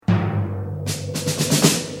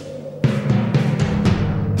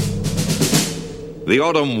The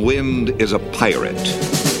autumn wind is a pirate.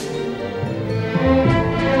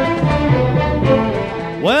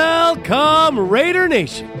 Welcome, Raider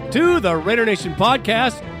Nation, to the Raider Nation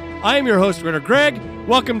podcast. I am your host, Raider Greg.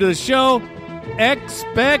 Welcome to the show.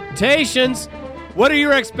 Expectations. What are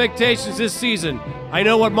your expectations this season? I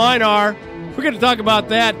know what mine are. We're going to talk about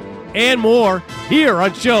that and more here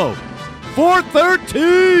on show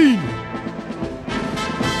 413.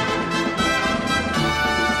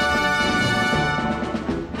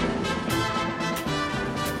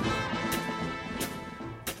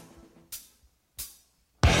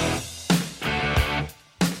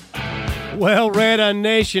 Well, Raider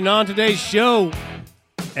Nation, on today's show,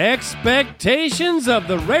 expectations of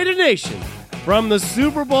the Raider Nation. From the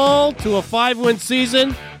Super Bowl to a 5-win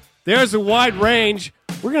season, there's a wide range.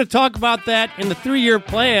 We're going to talk about that in the 3-year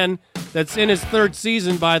plan that's in his 3rd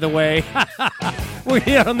season, by the way. We're going to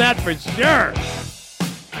hit on that for sure.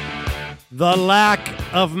 The lack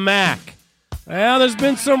of Mack. Well, there's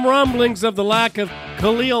been some rumblings of the lack of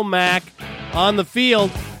Khalil Mack on the field,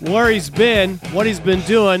 where he's been, what he's been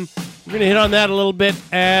doing. We're going to hit on that a little bit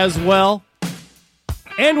as well.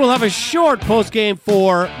 And we'll have a short postgame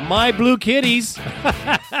for my Blue Kitties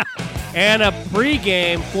and a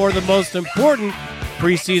pregame for the most important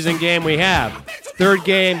preseason game we have. 3rd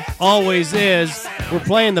game always is. We're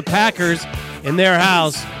playing the Packers in their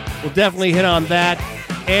house. We'll definitely hit on that.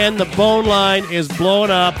 And the phone line is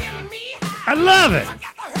blowing up. I love it.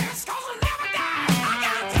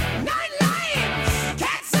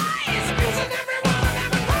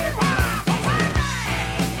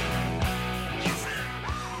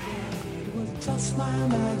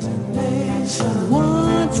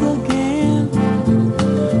 Once again,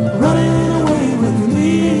 running away with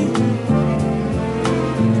me.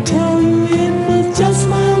 Tell you it was just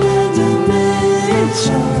my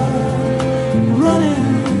imagination,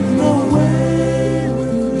 running away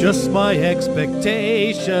with me. Just my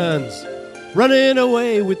expectations, running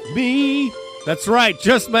away with me. That's right,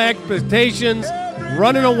 just my expectations,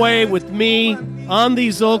 running away with me on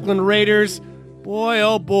these Oakland Raiders. Boy,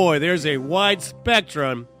 oh boy, there's a wide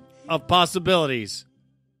spectrum of possibilities.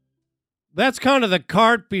 That's kind of the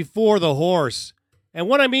cart before the horse. And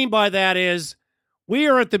what I mean by that is we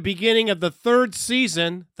are at the beginning of the 3rd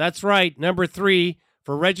season. That's right, number 3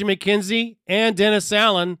 for Reggie McKenzie and Dennis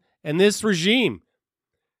Allen and this regime.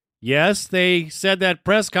 Yes, they said that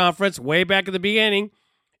press conference way back at the beginning.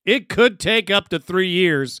 It could take up to 3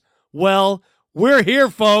 years. Well, we're here,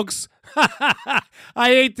 folks. I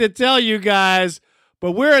hate to tell you guys,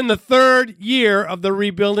 but we're in the 3rd year of the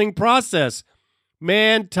rebuilding process.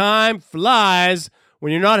 Man, time flies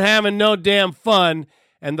when you're not having no damn fun,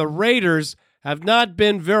 and the Raiders have not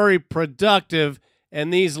been very productive in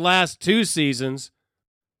these last 2 seasons.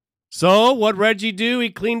 So what'd Reggie do? He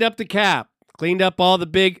cleaned up the cap, cleaned up all the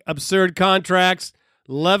big absurd contracts,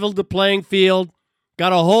 leveled the playing field,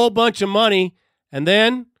 got a whole bunch of money, and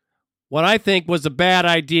then what I think was a bad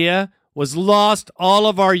idea was lost all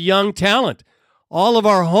of our young talent. All of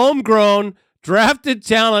our homegrown drafted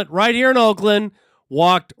talent right here in Oakland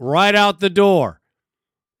walked right out the door.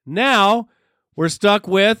 Now we're stuck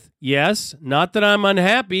with, yes, not that I'm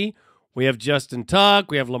unhappy, we have Justin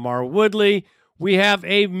Tuck, we have Lamar Woodley, we have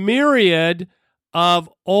a myriad of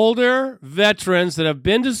older veterans that have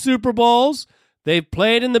been to Super Bowls, they've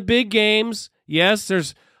played in the big games. Yes,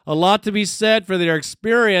 there's a lot to be said for their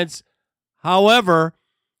experience. However,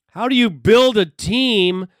 how do you build a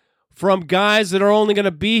team from guys that are only going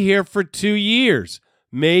to be here for 2 years,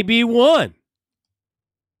 maybe 1?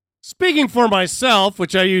 Speaking for myself,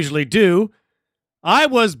 which I usually do, I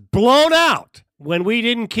was blown out when we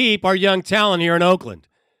didn't keep our young talent here in Oakland.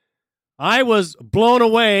 I was blown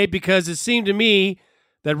away because it seemed to me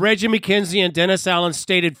that Reggie McKenzie and Dennis Allen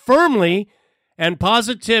stated firmly and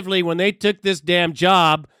positively when they took this damn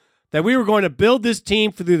job that we were going to build this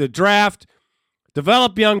team through the draft,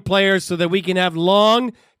 develop young players so that we can have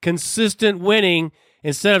long, consistent winning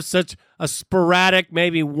instead of such a sporadic,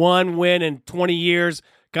 maybe 1 win in 20 years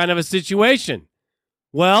kind of a situation.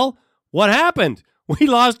 Well, what happened? We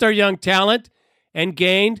lost our young talent and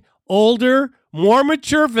gained older, more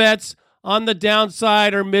mature vets on the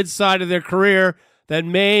downside or mid-side of their career that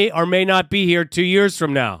may or may not be here 2 years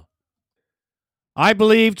from now. I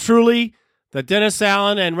believe truly that Dennis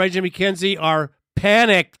Allen and Reggie McKenzie are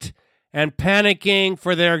panicked and panicking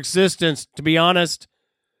for their existence, to be honest.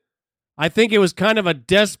 I think it was kind of a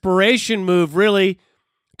desperation move, really,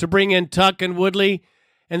 to bring in Tuck and Woodley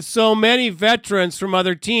and so many veterans from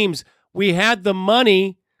other teams. We had the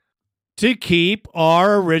money to keep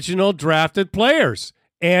our original drafted players,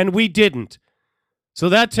 and we didn't. So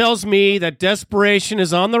that tells me that desperation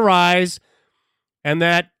is on the rise. And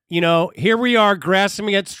that, here we are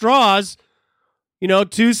grasping at straws,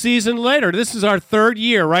 2 seasons later. This is our third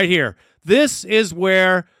year right here. This is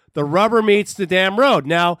where the rubber meets the damn road.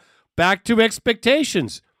 Now, back to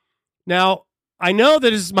expectations. Now, I know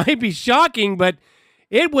that this might be shocking, but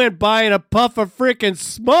it went by in a puff of freaking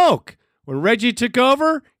smoke. When Reggie took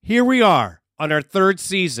over, here we are on our third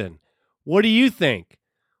season. What do you think?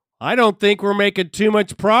 I don't think we're making too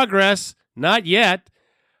much progress. Not yet.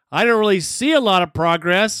 I don't really see a lot of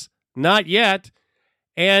progress. Not yet.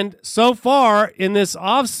 And so far in this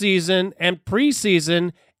offseason and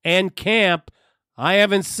preseason and camp, I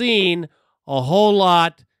haven't seen a whole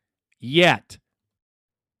lot yet.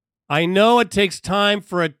 I know it takes time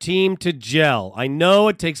for a team to gel. I know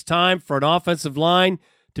it takes time for an offensive line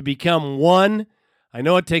to become one. I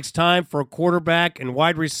know it takes time for a quarterback and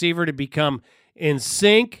wide receiver to become in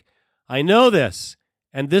sync. I know this,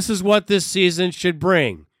 and this is what this season should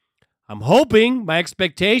bring. I'm hoping, my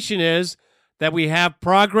expectation is that we have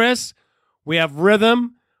progress, we have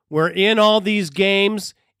rhythm, we're in all these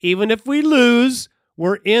games. Even if we lose,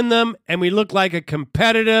 we're in them, and we look like a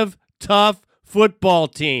competitive, tough football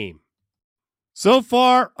team. So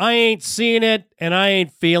far, I ain't seeing it, and I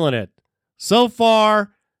ain't feeling it. So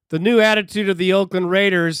far, the new attitude of the Oakland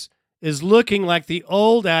Raiders is looking like the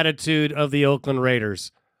old attitude of the Oakland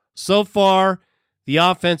Raiders. So far, the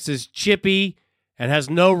offense is chippy and has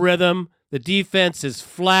no rhythm. The defense is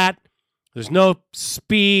flat. There's no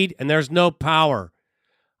speed, and there's no power.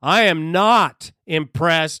 I am not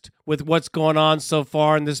impressed with what's going on so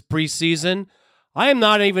far in this preseason. I am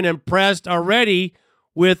not even impressed already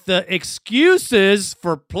with the excuses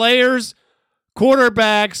for players,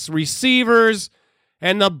 quarterbacks, receivers,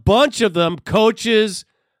 and a bunch of them, coaches.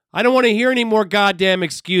 I don't want to hear any more goddamn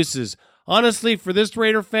excuses. Honestly, for this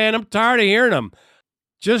Raider fan, I'm tired of hearing them.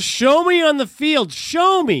 Just show me on the field.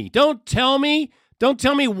 Show me. Don't tell me. Don't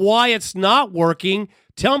tell me why it's not working.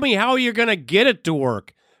 Tell me how you're going to get it to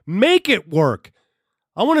work. Make it work.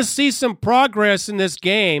 I want to see some progress in this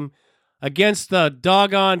game against the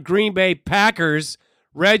doggone Green Bay Packers,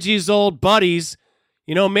 Reggie's old buddies.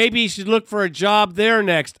 Maybe he should look for a job there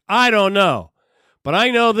next. I don't know. But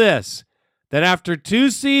I know this, that after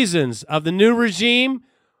 2 seasons of the new regime,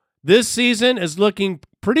 this season is looking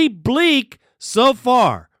pretty bleak so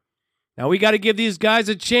far. Now, we got to give these guys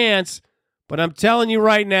a chance, but I'm telling you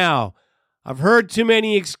right now, I've heard too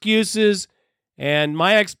many excuses, and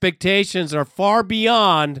my expectations are far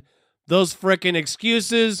beyond those frickin'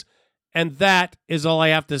 excuses, and that is all I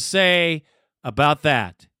have to say about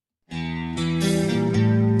that.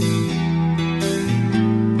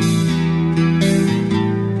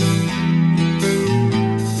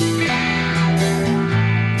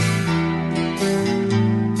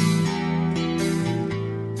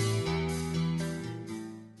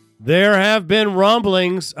 There have been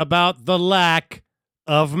rumblings about the lack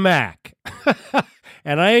of mac.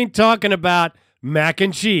 And I ain't talking about mac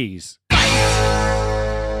and cheese.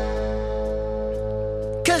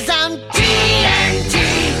 'Cause I'm TNT,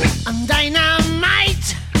 I'm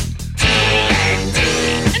dynamite. TNT,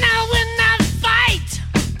 and I'll win the fight.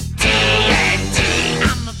 TNT,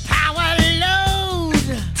 I'm a power load.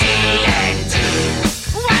 TNT,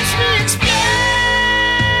 watch me explode.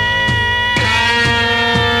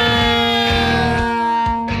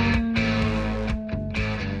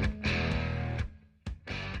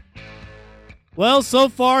 Well, so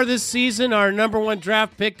far this season, our number 1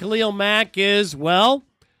 draft pick, Khalil Mack, is,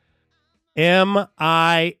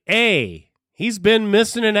 MIA. He's been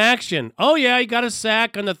missing in action. Oh, yeah, he got a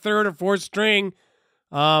sack on the 3rd or 4th string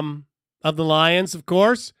of the Lions, of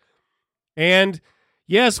course. And,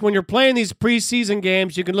 yes, when you're playing these preseason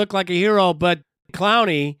games, you can look like a hero, but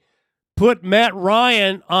Clowney put Matt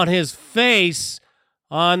Ryan on his face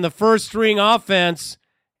on the 1st string offense,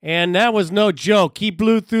 and that was no joke. He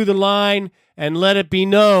blew through the line and let it be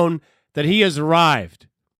known that he has arrived.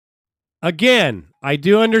 Again, I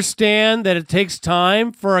do understand that it takes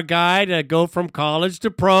time for a guy to go from college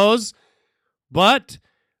to pros, but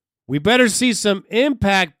we better see some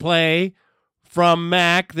impact play from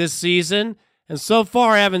Mack this season, and so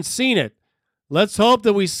far I haven't seen it. Let's hope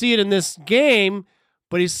that we see it in this game,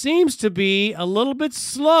 but he seems to be a little bit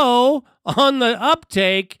slow on the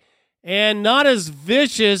uptake and not as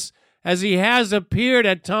vicious as he has appeared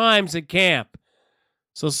at times at camp.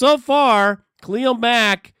 So far, Khalil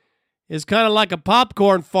Mack is kind of like a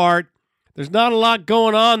popcorn fart. There's not a lot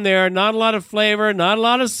going on there, not a lot of flavor, not a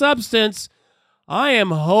lot of substance. I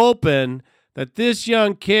am hoping that this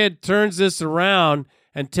young kid turns this around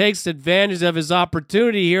and takes advantage of his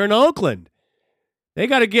opportunity here in Oakland. They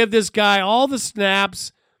got to give this guy all the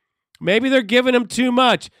snaps. Maybe they're giving him too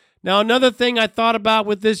much. Now, another thing I thought about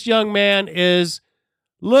with this young man is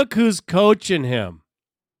look who's coaching him.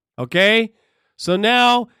 Okay? So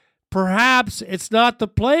now, perhaps it's not the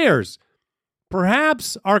players.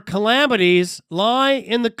 Perhaps our calamities lie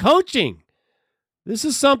in the coaching. This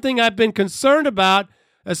is something I've been concerned about,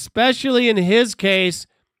 especially in his case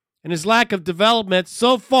and his lack of development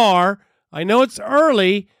so far. I know it's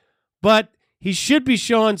early, but he should be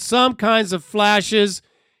showing some kinds of flashes.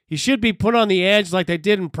 He should be put on the edge like they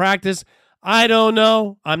did in practice. I don't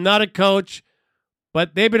know. I'm not a coach,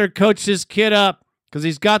 but they better coach this kid up because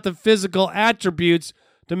he's got the physical attributes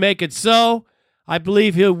to make it so. I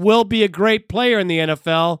believe he will be a great player in the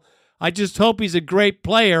NFL. I just hope he's a great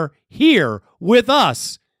player here with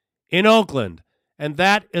us in Oakland. And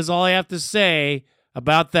that is all I have to say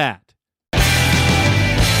about that.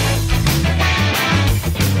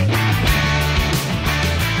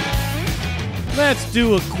 Let's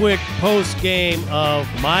do a quick post game of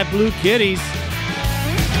My Blue Kitties.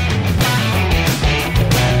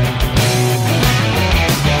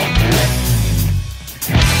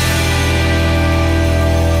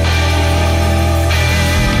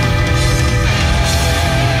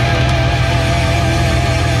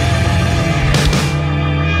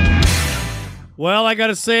 Well, I got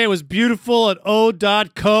to say, it was beautiful at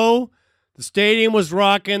O.co. The stadium was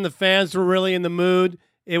rocking. The fans were really in the mood.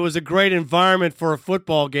 It was a great environment for a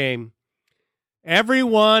football game.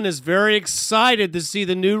 Everyone is very excited to see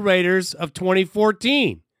the new Raiders of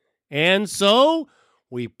 2014. And so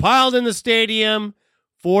we piled in the stadium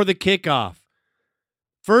for the kickoff.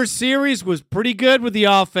 First series was pretty good with the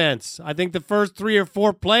offense. I think the first 3 or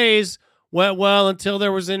 4 plays went well until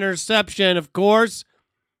there was an interception, of course.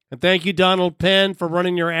 And thank you, Donald Penn, for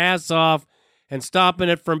running your ass off and stopping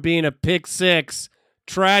it from being a pick six.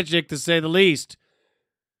 Tragic, to say the least.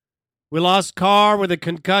 We lost Carr with a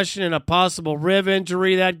concussion and a possible rib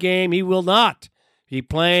injury that game. He will not be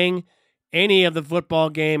playing any of the football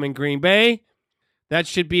game in Green Bay. That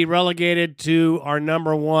should be relegated to our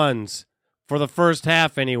number ones for the first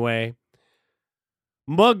half anyway.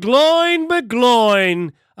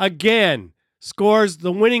 McGloin again scores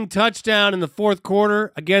the winning touchdown in the fourth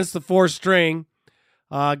quarter against the fourth string.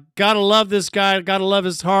 Gotta love this guy. Gotta love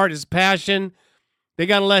his heart, his passion. They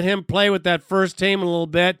gotta let him play with that first team a little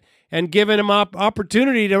bit and giving him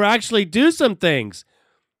opportunity to actually do some things.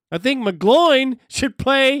 I think McGloin should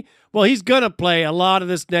play. Well, he's going to play a lot of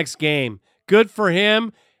this next game. Good for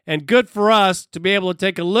him and good for us to be able to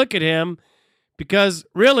take a look at him because,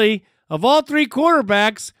 really, of all 3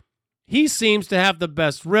 quarterbacks, he seems to have the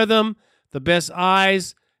best rhythm, the best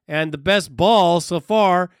eyes, and the best ball so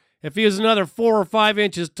far. If he was another 4 or 5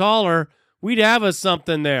 inches taller, we'd have us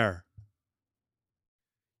something there.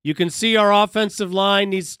 You can see our offensive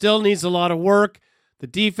line still needs a lot of work. The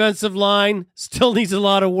defensive line still needs a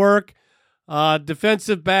lot of work.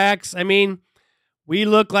 Defensive backs, we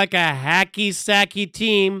look like a hacky-sacky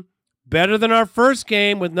team, better than our first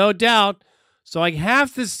game with no doubt. So I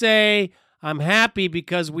have to say I'm happy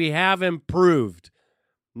because we have improved.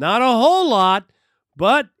 Not a whole lot,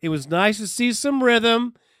 but it was nice to see some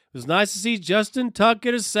rhythm. It was nice to see Justin Tuck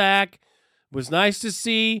get a sack. It was nice to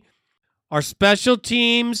see our special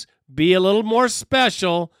teams be a little more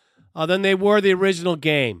special than they were the original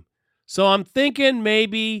game. So I'm thinking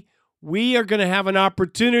maybe we are going to have an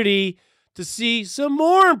opportunity to see some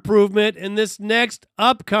more improvement in this next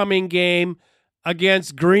upcoming game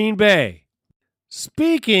against Green Bay.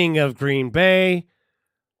 Speaking of Green Bay,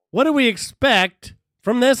 what do we expect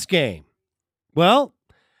from this game? Well,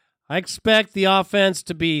 I expect the offense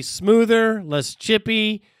to be smoother, less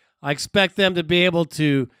chippy. I expect them to be able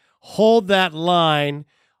to hold that line.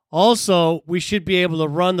 Also, we should be able to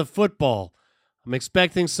run the football. I'm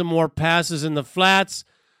expecting some more passes in the flats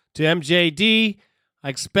to MJD. I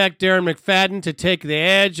expect Darren McFadden to take the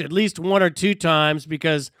edge at least 1 or 2 times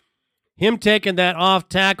because him taking that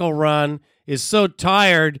off-tackle run is so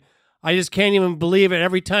tired. I just can't even believe it.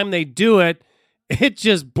 Every time they do it, it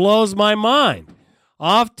just blows my mind.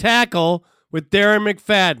 Off-tackle with Darren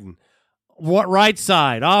McFadden. Right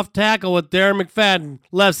side, off tackle with Darren McFadden,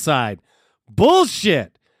 left side.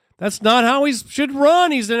 Bullshit. That's not how he should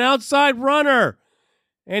run. He's an outside runner.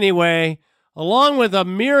 Anyway, along with a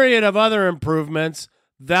myriad of other improvements,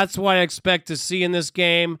 that's what I expect to see in this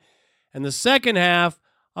game. And the second half,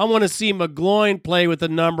 I want to see McGloin play with the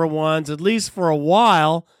number ones, at least for a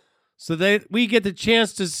while, so that we get the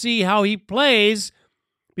chance to see how he plays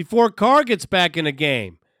before Carr gets back in the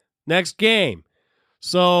game. Next game.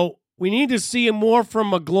 So we need to see more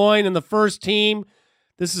from McGloin in the first team.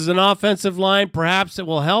 This is an offensive line. Perhaps it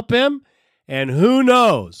will help him. And who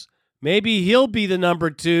knows? Maybe he'll be the number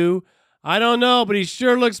 2. I don't know, but he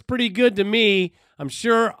sure looks pretty good to me. I'm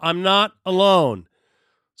sure I'm not alone.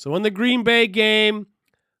 So in the Green Bay game,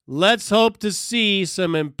 let's hope to see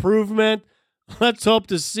some improvement. Let's hope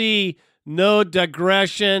to see no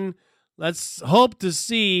digression. Let's hope to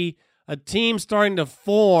see a team starting to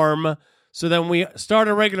form so that when we start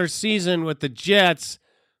a regular season with the Jets,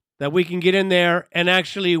 that we can get in there and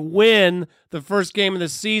actually win the first game of the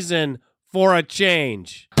season for a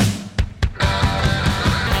change.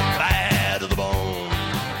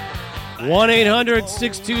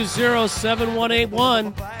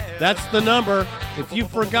 1-800-620-7181. That's the number. If you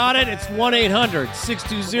forgot it, it's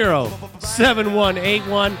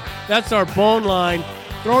 1-800-620-7181. That's our bone line.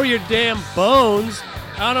 Throw your damn bones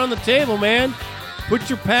out on the table, man. Put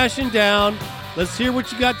your passion down. Let's hear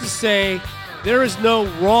what you got to say. There is no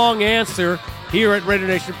wrong answer here at Raider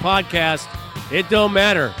Nation Podcast. It don't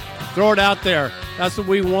matter. Throw it out there. That's what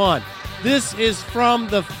we want. This is from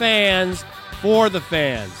the fans for the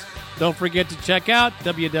fans. Don't forget to check out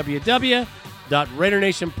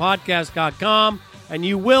www.RaiderNationPodcast.com, and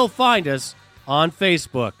you will find us on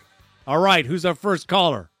Facebook. All right, who's our first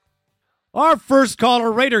caller? Our first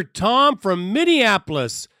caller, Raider Tom from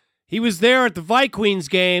Minneapolis. He was there at the Vikings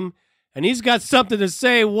game, and he's got something to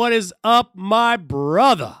say. What is up, my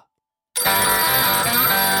brother?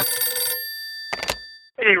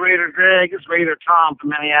 Hey, Raider Greg. It's Raider Tom from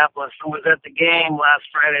Minneapolis. I was at the game last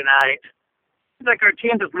Friday night. It's like our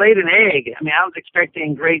team just laid an egg. I mean, I was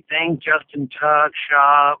expecting great things. Justin Tuck,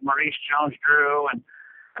 Shaw, Maurice Jones-Drew. And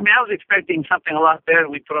I mean, I was expecting something a lot better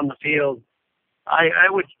than we put on the field. I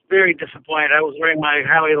was very disappointed. I was wearing my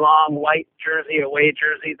Howie Long white jersey, away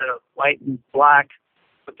jersey, the white and black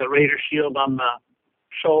with the Raider shield on the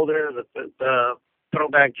shoulder, the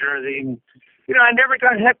throwback jersey. And, you know, I never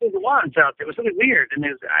got heckled once out there. It was really weird. And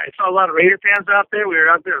I saw a lot of Raider fans out there. We were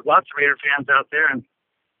out there with lots of Raider fans out there and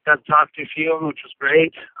got to talk to a few of them, which was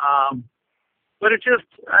great. But it just,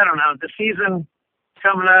 I don't know, the season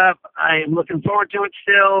coming up, I'm looking forward to it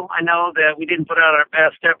still. I know that we didn't put out our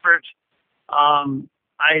best effort.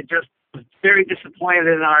 I just was very disappointed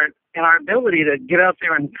in our ability to get out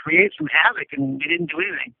there and create some havoc, and we didn't do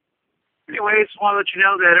anything. Anyways, just want to let you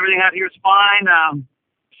know that everything out here is fine.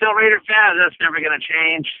 Still Raider fan. That's never going to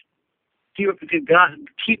change. Keep up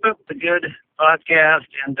the good podcast,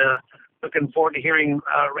 and looking forward to hearing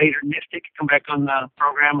Raider Mystic come back on the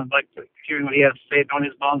program. I'd like to hear what he has to say, throwing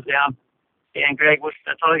his bones down. And Greg,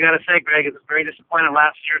 that's all I got to say. Greg, it was very disappointed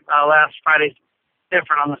last Friday's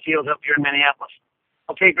effort on the field up here in Minneapolis.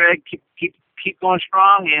 Okay, Greg, keep going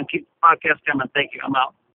strong and keep the podcast coming. Thank you. I'm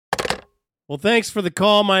out. Well, thanks for the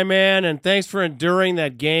call, my man, and thanks for enduring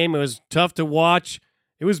that game. It was tough to watch.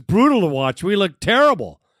 It was brutal to watch. We looked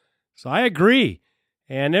terrible. So I agree.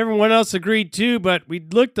 And everyone else agreed too, but we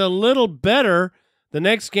looked a little better the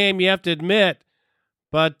next game, you have to admit.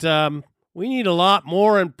 But we need a lot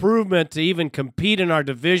more improvement to even compete in our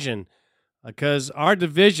division because our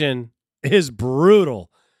division is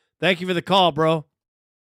brutal. Thank you for the call, bro.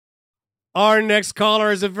 Our next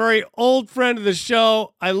caller is a very old friend of the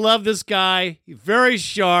show. I love this guy. He's very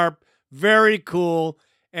sharp, very cool,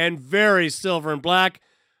 and very silver and black.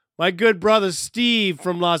 My good brother Steve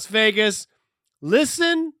from Las Vegas.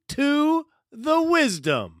 Listen to the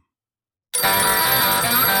wisdom.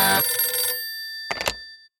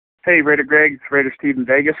 Hey, Raider Greg. It's Raider Steve in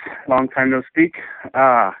Vegas. Long time no speak.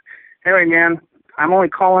 Anyway, man, I'm only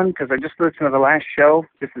calling because I just listened to the last show.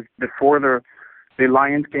 This is before the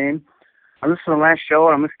Lions game. I listened to the last show,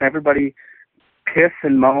 and I'm listening to everybody piss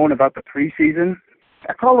and moan about the preseason.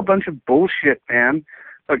 That's all a bunch of bullshit, man.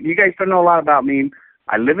 Look, you guys don't know a lot about me.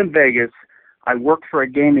 I live in Vegas. I work for a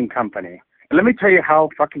gaming company. And let me tell you how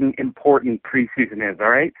fucking important preseason is, all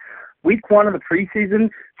right? Week 1 of the preseason,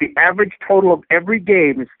 the average total of every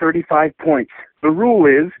game is 35 points. The rule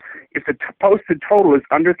is if the posted total is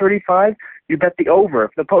under 35, you bet the over.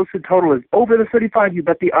 If the posted total is over the 35, you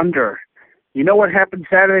bet the under. You know what happened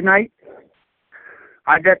Saturday night?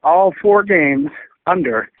 I bet all 4 games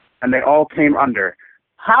under, and they all came under.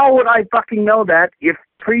 How would I fucking know that if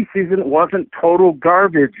preseason wasn't total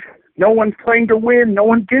garbage? No one's playing to win. No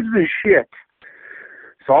one gives a shit.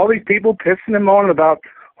 So all these people pissing and moaning about,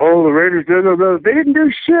 oh, the Raiders, they didn't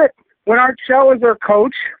do shit. When Art Shell was our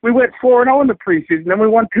coach, we went 4-0 in the preseason, then we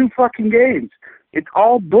won 2 fucking games. It's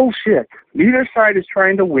all bullshit. Neither side is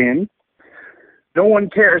trying to win. No one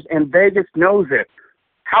cares, and Vegas knows it.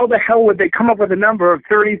 How the hell would they come up with a number of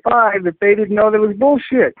 35 if they didn't know there was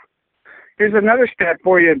bullshit? Here's another stat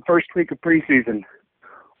for you in first week of preseason.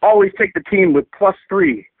 Always take the team with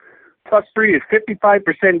 +3. +3 is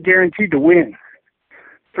 55% guaranteed to win.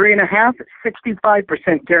 3.5,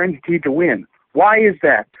 65% guaranteed to win. Why is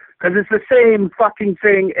that? Because it's the same fucking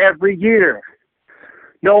thing every year.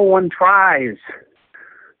 No one tries.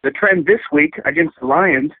 The trend this week against the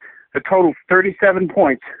Lions, the total's 37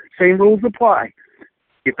 points. Same rules apply.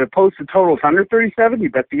 If the posted total's under 37,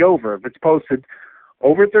 you bet the over. If it's posted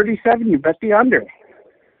over 37, you bet the under.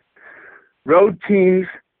 Road teams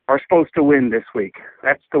are supposed to win this week.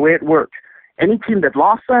 That's the way it works. Any team that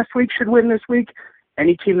lost last week should win this week.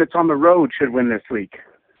 Any team that's on the road should win this week.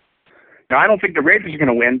 Now, I don't think the Raiders are going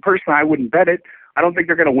to win. Personally, I wouldn't bet it. I don't think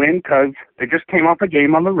they're going to win because they just came off a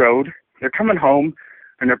game on the road. They're coming home,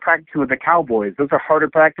 and they're practicing with the Cowboys. Those are harder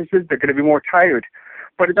practices. They're going to be more tired.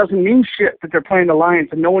 But it doesn't mean shit that they're playing the Lions,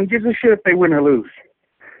 and no one gives a shit if they win or lose.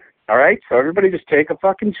 All right? So everybody just take a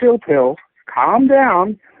fucking chill pill, calm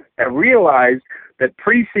down, and realize that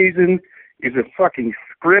preseason is a fucking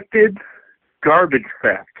scripted garbage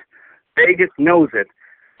fest. Vegas knows it.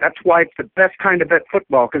 That's why it's the best kind to bet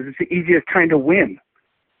football, because it's the easiest kind to win.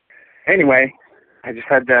 Anyway, I just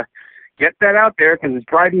had to get that out there because it's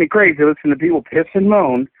driving me crazy listening to people piss and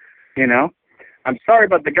moan, you know. I'm sorry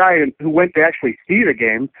about the guy who went to actually see the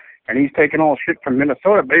game, and he's taking all shit from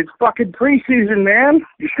Minnesota, but it's fucking preseason, man.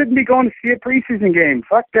 You shouldn't be going to see a preseason game.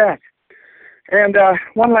 Fuck that. And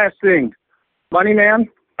one last thing. Money Man,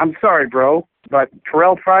 I'm sorry, bro, but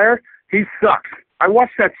Terrell Pryor, he sucks. I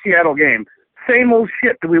watched that Seattle game. Same old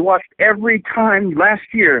shit that we watched every time last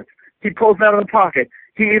year. He pulls out of the pocket.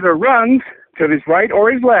 He either runs to his right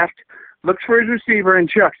or his left, looks for his receiver, and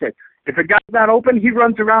chucks it. If a guy's not open, he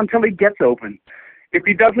runs around till he gets open. If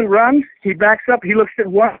he doesn't run, he backs up, he looks at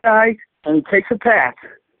one guy, and he takes a pass.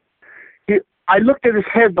 I looked at his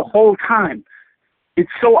head the whole time.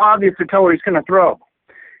 It's so obvious to tell where he's going to throw.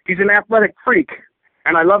 He's an athletic freak,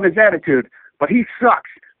 and I love his attitude, but he sucks.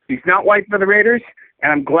 He's not white for the Raiders,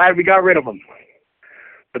 and I'm glad we got rid of him.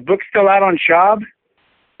 The book's still out on Schaub,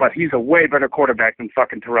 but he's a way better quarterback than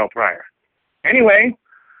fucking Terrell Pryor. Anyway,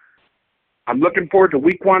 I'm looking forward to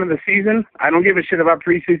week 1 of the season. I don't give a shit about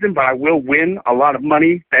preseason, but I will win a lot of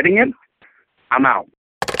money betting it. I'm out.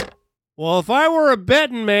 Well, if I were a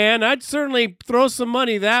betting man, I'd certainly throw some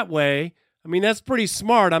money that way. I mean, that's pretty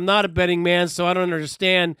smart. I'm not a betting man, so I don't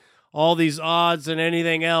understand all these odds and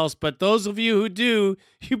anything else. But those of you who do,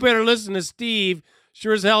 you better listen to Steve.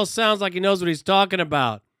 Sure as hell sounds like he knows what he's talking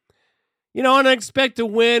about. You know, I don't expect to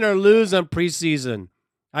win or lose on preseason.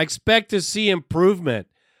 I expect to see improvement.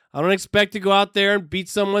 I don't expect to go out there and beat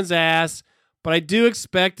someone's ass, but I do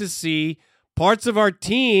expect to see parts of our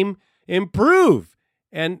team improve.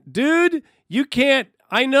 And, dude, you can't –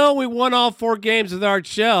 I know we won all 4 games with Art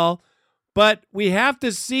Shell, but we have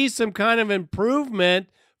to see some kind of improvement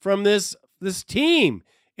from this team.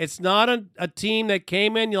 It's not a team that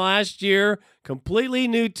came in last year, completely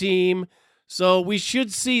new team. So we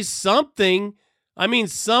should see something. I mean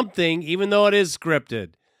something, even though it is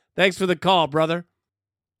scripted. Thanks for the call, brother.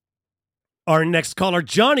 Our next caller,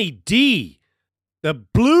 Johnny D., the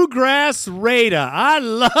Bluegrass Raider. I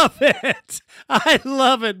love it. I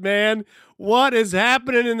love it, man. What is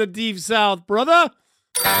happening in the Deep South, brother?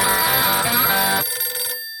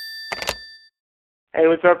 Hey,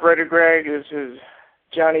 what's up, Raider Greg? This is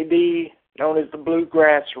Johnny D., known as the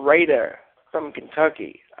Bluegrass Raider from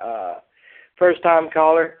Kentucky. First-time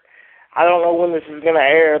caller. I don't know when this is going to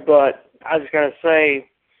air, but I just got to say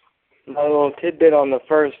my little tidbit on the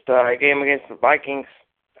first game against the Vikings.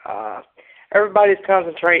 Everybody's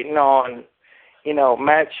concentrating on, you know,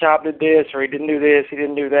 Matt Schaub did this, or he didn't do this, he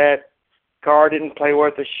didn't do that. Carr didn't play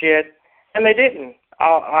worth a shit, and they didn't.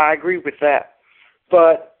 I agree with that.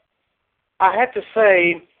 But I have to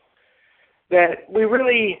say that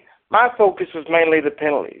my focus was mainly the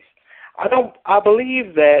penalties. I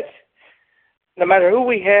believe that no matter who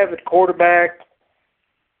we have at quarterback,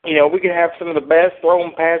 you know, we can have some of the best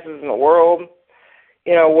thrown passes in the world,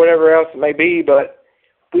 you know, whatever else it may be, but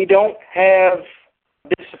we don't have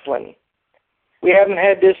discipline. We haven't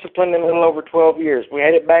had discipline in a little over 12 years. We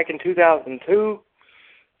had it back in 2002,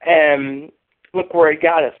 and look where it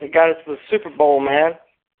got us. It got us to the Super Bowl, man.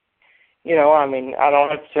 You know, I mean, I don't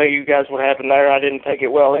have to tell you guys what happened there. I didn't take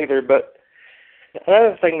it well either, but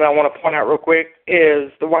another thing that I want to point out real quick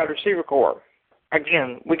is the wide receiver core.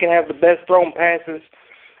 Again, we can have the best thrown passes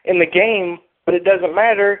in the game, but it doesn't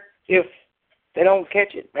matter if they don't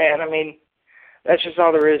catch it, man. I mean, that's just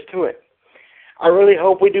all there is to it. I really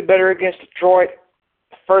hope we do better against Detroit.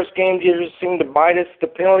 First game just seemed to bite us. The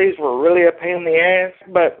penalties were really a pain in the ass,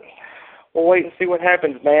 but we'll wait and see what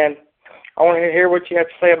happens, man. I want to hear what you have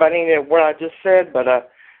to say about any of what I just said, but I'd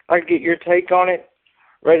like to get your take on it.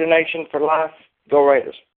 Raider Nation for life. Go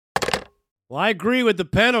Raiders. Well, I agree with the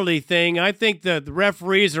penalty thing. I think the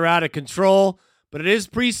referees are out of control. but it is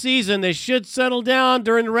preseason. They should settle down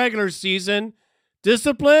during the regular season.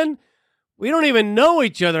 Discipline? We don't even know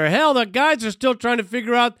each other. Hell, the guys are still trying to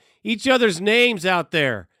figure out each other's names out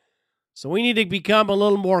there. So we need to become a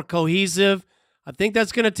little more cohesive. I think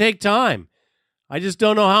that's going to take time. I just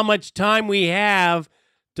don't know how much time we have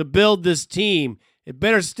to build this team. It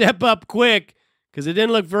better step up quick because it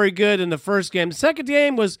didn't look very good in the first game. The second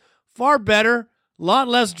game was far better, a lot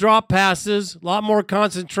less drop passes, a lot more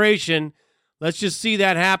concentration. Let's just see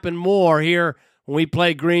that happen more here when we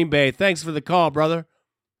play Green Bay. Thanks for the call, brother.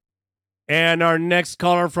 And our next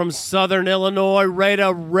caller from Southern Illinois,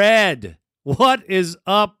 Raider Red. What is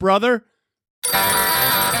up, brother?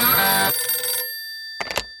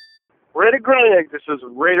 Raider Greg, this is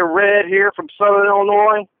Raider Red here from Southern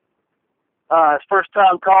Illinois. It's first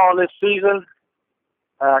time calling this season.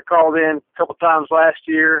 I called in a couple times last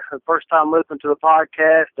year. The first time listening to the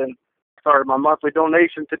podcast and started my monthly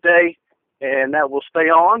donation today, and that will stay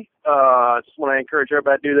on. I just want to encourage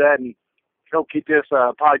everybody to do that and help keep this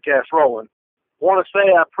podcast rolling. I want to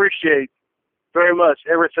say I appreciate very much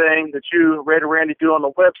everything that you, Raider Randy, do on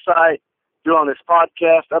the website, do on this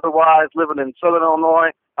podcast. Otherwise, living in Southern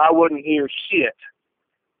Illinois, I wouldn't hear shit.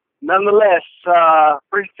 Nonetheless,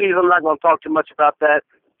 preseason, I'm not going to talk too much about that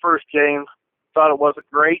first game. Thought it wasn't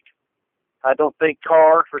great. I don't think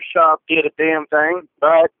Carr for Shop did a damn thing,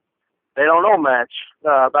 but they don't know much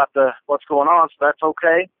about what's going on, so that's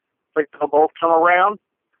okay. I think they'll both come around.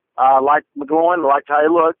 I liked McGloin, liked how he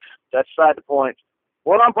looked. That's beside the point.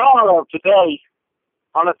 What I'm proud of today,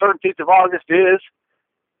 on the 13th of August, is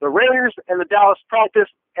the Raiders and the Dallas practice,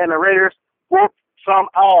 and the Raiders whooped some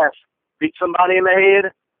ass. Beat somebody in the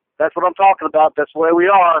head. That's what I'm talking about. That's the way we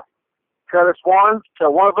are. Cut us one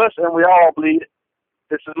to one of us, and we all bleed.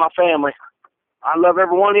 This is my family. I love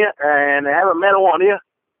every one of you, and I haven't met one of you,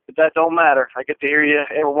 but that don't matter. I get to hear you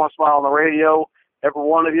every once in a while on the radio. Every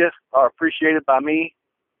one of you are appreciated by me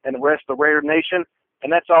and the rest of the Raider Nation,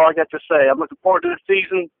 and that's all I got to say. I'm looking forward to the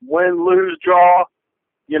season. Win, lose, draw,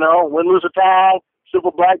 win, lose, or tie.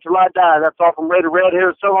 Super Black till I die. That's all from Raider Red here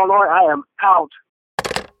in Southern Illinois. I am out.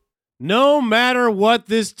 No matter what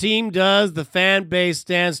this team does, the fan base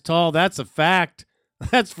stands tall. That's a fact.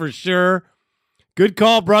 That's for sure. Good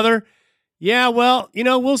call, brother. Yeah, well,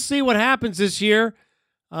 we'll see what happens this year.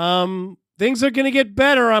 Things are going to get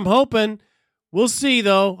better, I'm hoping. We'll see,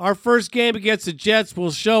 though. Our first game against the Jets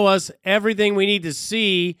will show us everything we need to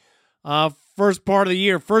see first part of the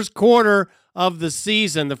year, first quarter of the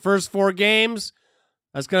season. The first 4 games,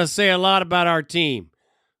 that's going to say a lot about our team.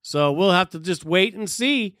 So we'll have to just wait and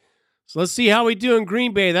see. So let's see how we do in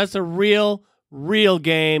Green Bay. That's a real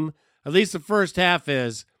game. At least the first half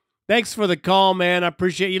is. Thanks for the call, man. I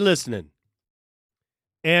appreciate you listening.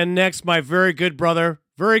 And next, my very good brother,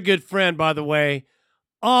 very good friend, by the way,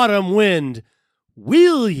 Autumn Wind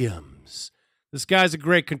Williams. This guy's a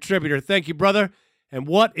great contributor. Thank you, brother. And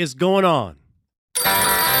what is going on?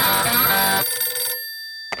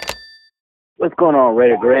 What's going on,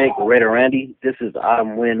 Raider Greg, Raider Randy? This is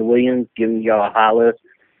Autumn Wind Williams giving y'all a holler.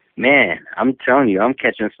 Man, I'm telling you, I'm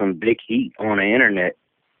catching some big heat on the internet.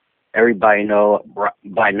 Everybody know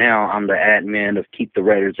by now I'm the admin of Keep the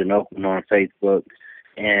Raiders in Oakland on Facebook.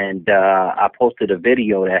 And I posted a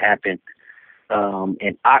video that happened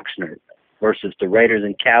in Oxnard versus the Raiders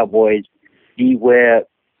and Cowboys. D-Web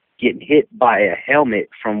getting hit by a helmet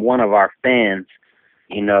from one of our fans.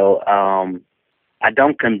 I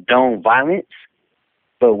don't condone violence,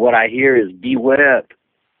 but what I hear is B-Web,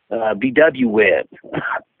 BW Web.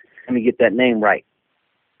 Let me get that name right.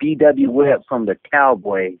 BW Web from the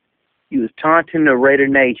Cowboys. He was taunting the Raider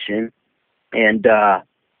Nation, and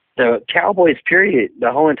the Cowboys, period,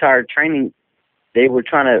 the whole entire training, they were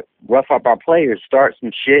trying to rough up our players, start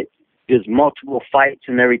some shit. There's multiple fights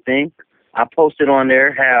and everything. I posted on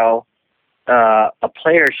there how a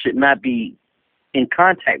player should not be in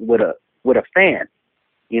contact with a fan,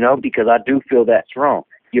 because I do feel that's wrong.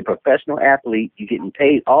 You're a professional athlete. You're getting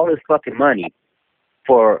paid all this fucking money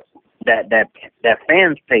for that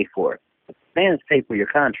fans pay for it. Fans pay for your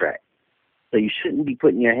contract. So you shouldn't be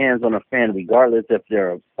putting your hands on a fan regardless if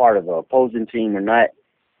they're a part of an opposing team or not.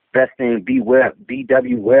 Best thing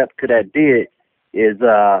BW Web could have did is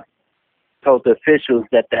told the officials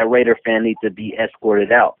that Raider fan needs to be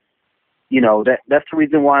escorted out. That's the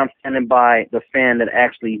reason why I'm standing by the fan that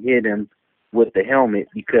actually hit him with the helmet,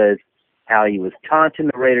 because how he was taunting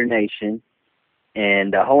the Raider Nation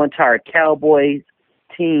and the whole entire Cowboys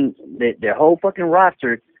team, their whole fucking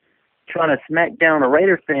roster, trying to smack down a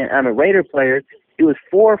Raider players. It was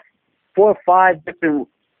four or five different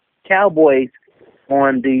Cowboys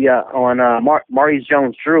on Maurice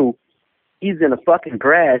Jones-Drew. He's in the fucking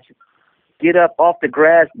grass get up off the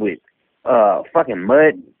grass with fucking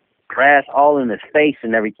mud, grass all in his face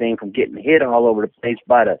and everything from getting hit all over the place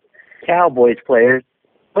by the Cowboys players,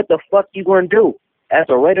 what the fuck you gonna do? As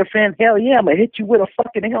a Raider fan, hell yeah, I'm gonna hit you with a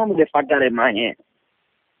fucking helmet if I got it in my hand.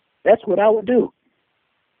 That's what I would do.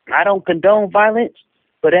 I don't condone violence,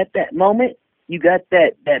 but at that moment, you got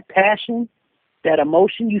that passion, that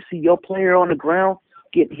emotion. You see your player on the ground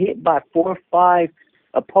get hit by 4 or 5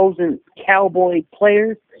 opposing Cowboy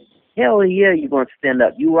players. Hell yeah, you're going to stand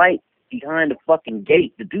up. You right behind the fucking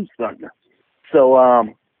gate to do something.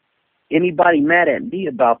 So anybody mad at me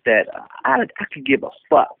about that, I could give a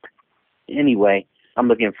fuck. Anyway, I'm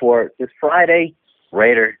looking forward. This Friday,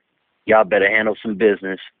 Raider, y'all better handle some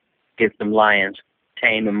business. Get them Lions,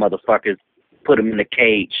 tame them motherfuckers, put them in the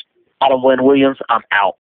cage. Adam Wynn Williams, I'm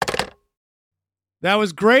out. That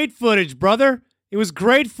was great footage, brother. It was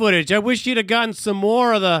great footage. I wish you'd have gotten some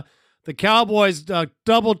more of the Cowboys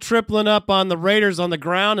double, tripling up on the Raiders on the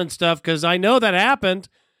ground and stuff, because I know that happened.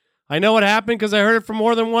 I know it happened because I heard it from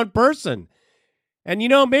more than one person. And,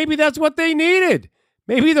 maybe that's what they needed.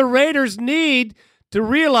 Maybe the Raiders need to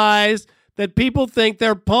realize that people think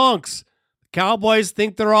they're punks. Cowboys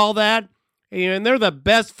think they're all that, and they're the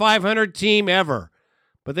best 500 team ever.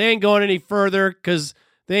 But they ain't going any further because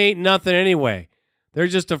they ain't nothing anyway. They're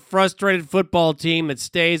just a frustrated football team that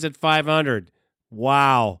stays at 500.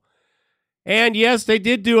 Wow. And yes, they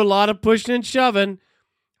did do a lot of pushing and shoving.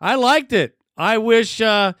 I liked it. I wish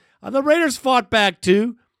the Raiders fought back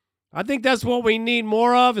too. I think that's what we need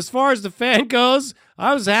more of. As far as the fan goes,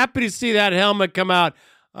 I was happy to see that helmet come out.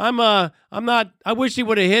 I wish he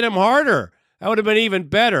would have hit him harder. That would have been even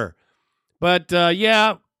better. But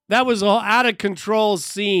yeah, that was all out of control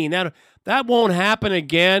scene. That won't happen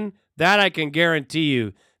again. That I can guarantee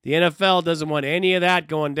you. The NFL doesn't want any of that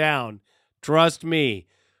going down. Trust me.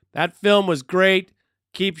 That film was great.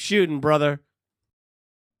 Keep shooting, brother.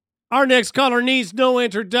 Our next caller needs no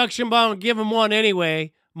introduction, but I'll give him one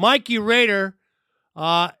anyway. Mikey Raider.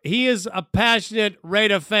 He is a passionate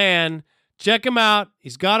Raider fan. Check him out.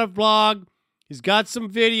 He's got a blog. He's got some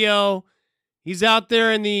video. He's out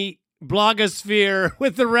there in the blogosphere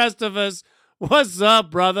with the rest of us. What's up,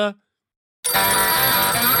 brother?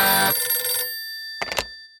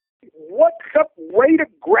 What's up, Raider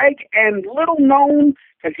Greg, and little known,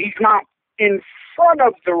 because he's not in front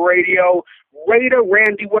of the radio, Raider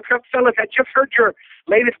Randy. What's up, fellas? I just heard your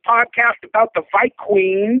latest podcast about the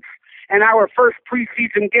Vikings and our first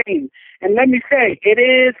preseason game. And let me say, it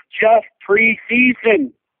is just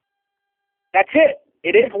preseason. That's it.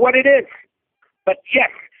 It is what it is. But yes,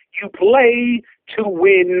 you play to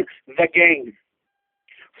win the game.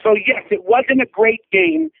 So yes, it wasn't a great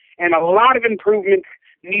game, and a lot of improvements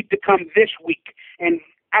need to come this week. And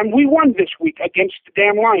we won this week against the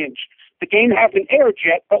damn Lions. The game hasn't aired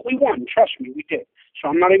yet, but we won. Trust me, we did. So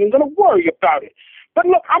I'm not even going to worry about it. But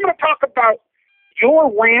look, I'm going to talk about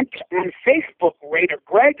your rant on Facebook, Raider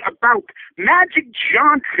Greg, about Magic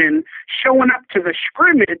Johnson showing up to the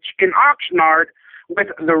scrimmage in Oxnard with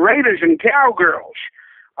the Raiders and Cowgirls.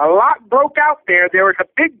 A lot broke out there. There was a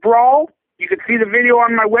big brawl. You can see the video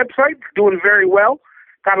on my website. It's doing very well.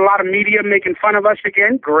 Got a lot of media making fun of us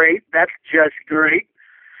again. Great. That's just great.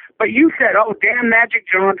 But you said, oh, damn Magic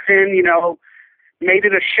Johnson, made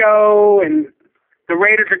it a show, and the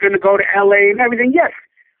Raiders are going to go to L.A. and everything. Yes,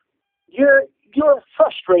 you're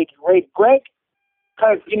frustrated, right, Greg?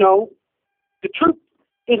 Because, the truth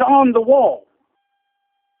is on the wall.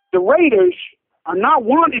 The Raiders are not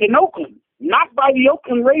wanted in Oakland, not by the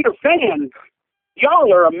Oakland Raider fans.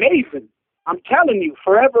 Y'all are amazing. I'm telling you,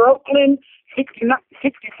 Forever Oakland,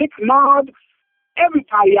 66 Mob,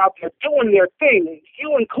 everybody out there doing their thing,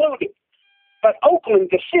 you included. But Oakland,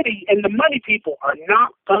 the city, and the money people are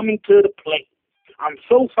not coming to the plate. I'm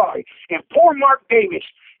so sorry. And poor Mark Davis,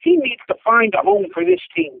 he needs to find a home for this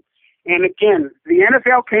team. And again, the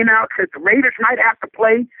NFL came out and said the Raiders might have to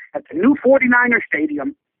play at the new 49er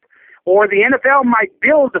Stadium, or the NFL might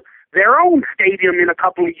build their own stadium in a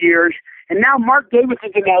couple of years. And now Mark Davis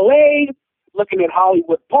is in L.A., looking at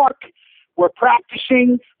Hollywood Park. We're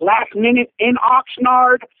practicing last minute in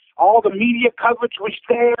Oxnard. All the media coverage was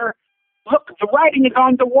there. Look, the writing is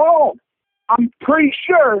on the wall. I'm pretty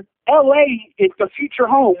sure L.A. is the future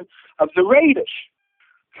home of the Raiders.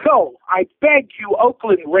 So I beg you,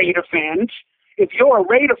 Oakland Raider fans, if you're a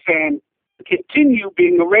Raider fan, continue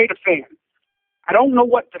being a Raider fan. I don't know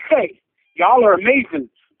what to say. Y'all are amazing,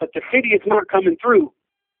 but the city is not coming through.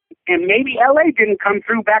 And maybe L.A. didn't come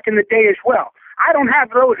through back in the day as well. I don't have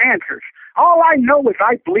those answers. All I know is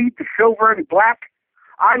I bleed the silver and black.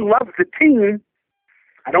 I love the team.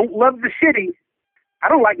 I don't love the city. I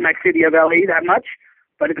don't like my city of L.A. that much,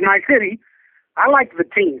 but it's my city. I like the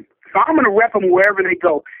team, so I'm going to rep them wherever they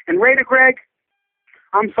go. And Raider Greg,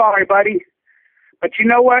 I'm sorry, buddy, but you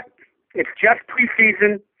know what? It's just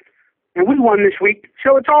preseason, and we won this week,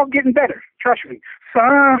 so it's all getting better. Trust me.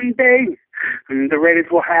 Someday, the Raiders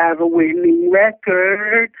will have a winning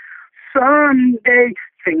record. Someday,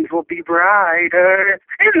 things will be brighter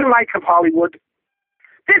in the lights of Hollywood.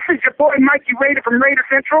 This is your boy, Mikey Raider from Raider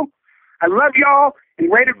Central. I love y'all.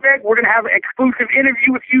 And Raider Greg, we're going to have an exclusive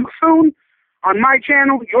interview with you soon on my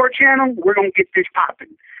channel, your channel. We're going to get this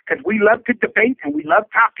popping because we love to debate and we love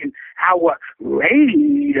talking our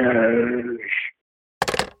Raiders.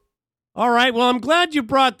 All right, well, I'm glad you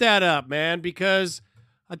brought that up, man, because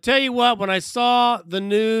I tell you what, when I saw the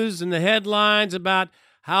news and the headlines about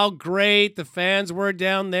how great the fans were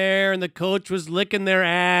down there and the coach was licking their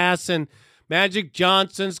ass and Magic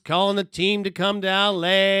Johnson's calling the team to come to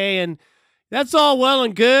L.A., and that's all well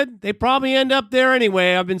and good. They probably end up there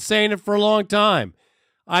anyway. I've been saying it for a long time.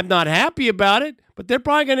 I'm not happy about it, but they're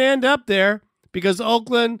probably going to end up there because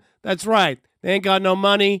Oakland, that's right, they ain't got no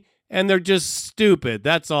money, and they're just stupid.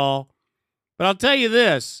 That's all. But I'll tell you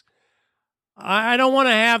this. I don't want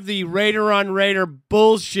to have the Raider on Raider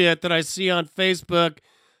bullshit that I see on Facebook,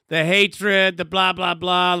 the hatred, the blah, blah,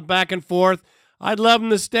 blah, the back and forth. I'd love them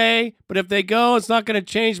to stay, but if they go, it's not going to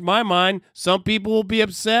change my mind. Some people will be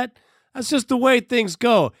upset. That's just the way things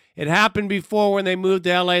go. It happened before when they moved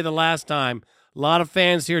to L.A. the last time. A lot of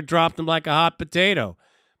fans here dropped them like a hot potato.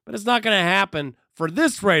 But it's not going to happen for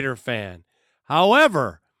this Raider fan.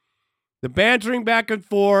 However, the bantering back and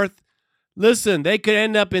forth, listen, they could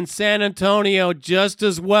end up in San Antonio just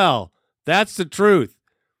as well. That's the truth.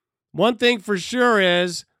 One thing for sure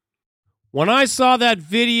is, when I saw that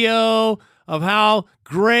video of how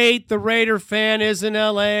great the Raider fan is in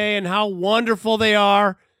L.A. and how wonderful they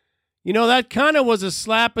are, you know, that kind of was a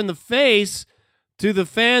slap in the face to the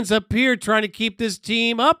fans up here trying to keep this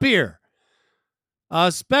team up here,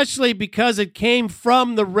 especially because it came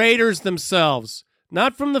from the Raiders themselves,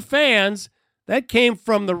 not from the fans. That came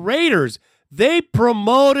from the Raiders. They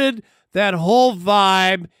promoted that whole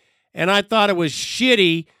vibe, and I thought it was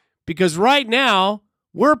shitty because right now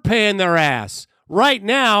we're paying their ass. Right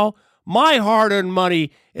now, my hard-earned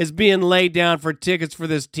money is being laid down for tickets for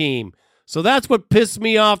this team. So that's what pissed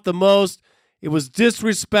me off the most. It was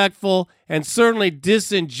disrespectful and certainly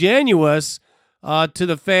disingenuous to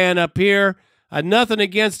the fan up here. Nothing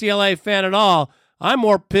against the LA fan at all. I'm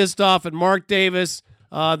more pissed off at Mark Davis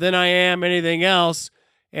than I am anything else.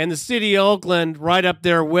 And the city of Oakland right up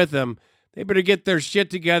there with him. They better get their shit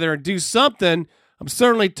together and do something. I'm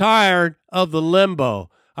certainly tired of the limbo.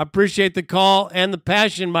 I appreciate the call and the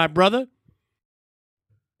passion, my brother.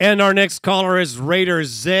 And our next caller is Raider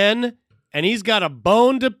Zen, and he's got a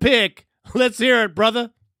bone to pick. Let's hear it,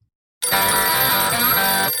 brother.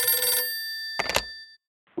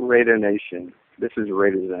 Raider Nation, this is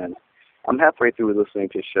Raider Zen. I'm halfway through listening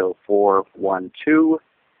to show 412,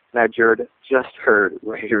 and I just heard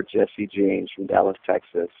Raider Jesse James from Dallas,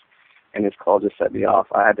 Texas, and his call just set me off.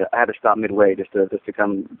 I had to stop midway just to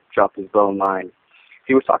come drop this bone line.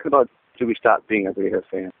 He was talking about, do we stop being a Raider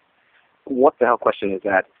fan? What the hell question is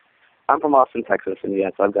that? I'm from Austin, Texas, and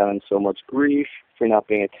yes, I've gotten so much grief for not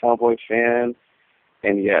being a Cowboy fan,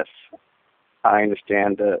 and yes, I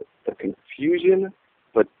understand the confusion,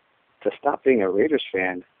 but to stop being a Raiders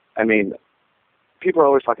fan, I mean, people are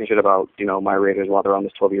always talking shit about, my Raiders while they're on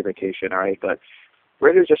this 12-year vacation, all right, but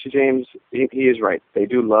Raiders Jesse James, he is right. They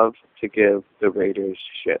do love to give the Raiders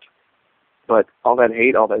shit. But all that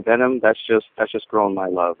hate, all that venom, that's just grown my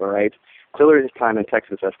love, all right? Clearly his time in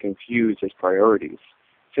Texas has confused his priorities.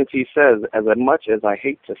 Since he says, as much as I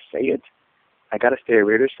hate to say it, I got to stay a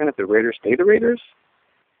Raiders fan if the Raiders stay the Raiders?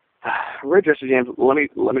 Raider Jesse James, let me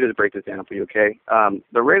just break this down for you, okay?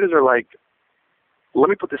 The Raiders are like, let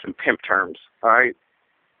me put this in pimp terms, all right?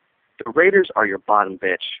 The Raiders are your bottom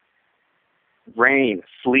bitch. Rain,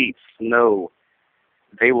 sleet, snow,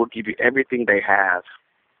 they will give you everything they have,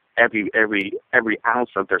 every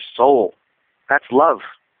ounce of their soul. That's love,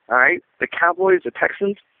 all right? The Cowboys, the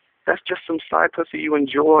Texans, that's just some side pussy you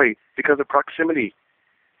enjoy because of proximity.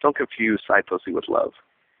 Don't confuse side pussy with love.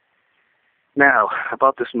 Now,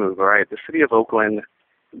 about this move, all right? The city of Oakland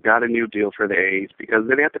got a new deal for the A's because they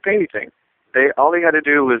didn't have to pay anything. All they had to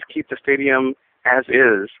do was keep the stadium as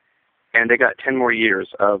is, and they got 10 more years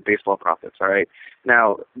of baseball profits, all right?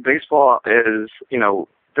 Now, baseball is,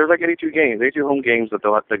 there's like 82 games, 82 home games that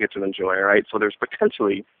they'll get to enjoy, all right? So there's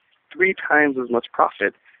potentially 3 times as much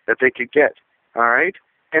profit that they could get, all right?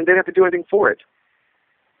 And they didn't have to do anything for it.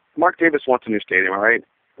 Mark Davis wants a new stadium, all right?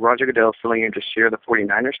 Roger Goodell's filling in to share the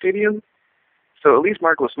 49er stadium. So at least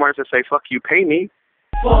Mark was smart to say, fuck you, pay me.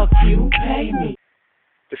 Fuck you, pay me.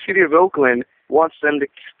 The city of Oakland wants them to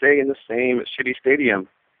stay in the same shitty stadium.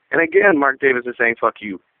 And again, Mark Davis is saying, fuck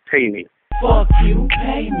you, pay me. Fuck you,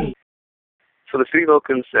 pay me. So the city of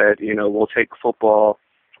Oakland said, we'll take we'll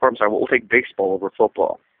take baseball over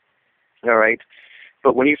football. All right?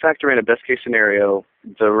 But when you factor in a best-case scenario,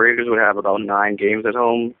 the Raiders would have about 9 games at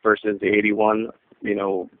home versus the 81,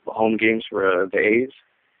 home games for the A's.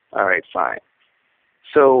 All right, fine.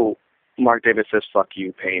 So Mark Davis says, fuck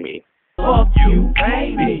you, pay me. Fuck you,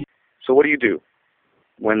 pay me. So what do you do?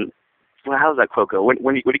 How does that quote go?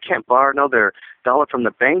 When you can't borrow another dollar from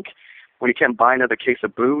the bank, when you can't buy another case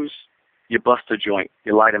of booze, you bust a joint,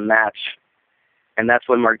 you light a match. And that's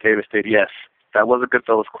what Mark Davis did, yes. That was a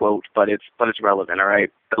Goodfellas quote, but it's relevant, all right?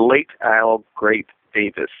 The late Al Great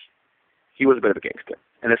Davis, he was a bit of a gangster.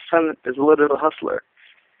 And his son is a little bit of a hustler.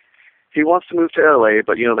 He wants to move to L.A.,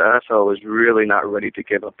 but, the NFL is really not ready to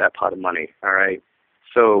give up that pot of money, all right?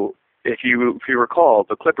 So if you recall,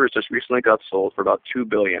 the Clippers just recently got sold for about $2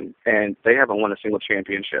 billion, and they haven't won a single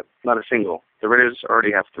championship, not a single. The Raiders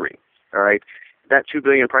already have 3, all right? That $2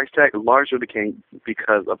 billion price tag largely became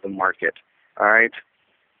because of the market, all right?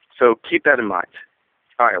 So keep that in mind.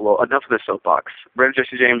 All right, well, enough of this soapbox. Raider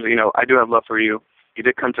Jesse James, I do have love for you. You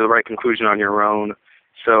did come to the right conclusion on your own.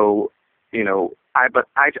 So, I just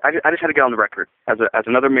had to get on the record as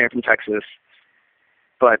another man from Texas.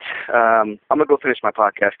 But I'm going to go finish my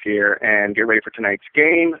podcast here and get ready for tonight's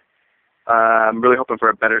game. I'm really hoping for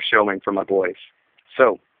a better showing from my boys.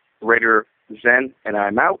 So, Raider Zen and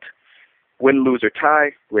I'm out. Win, lose, or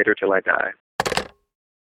tie, Raider till I die.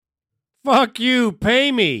 Fuck you,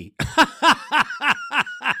 pay me.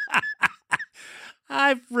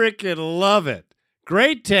 I freaking love it.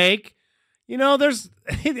 Great take.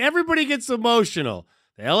 Everybody gets emotional.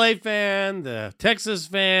 The LA fan, the Texas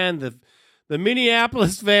fan, the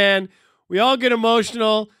Minneapolis fan. We all get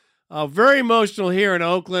emotional. Very emotional here in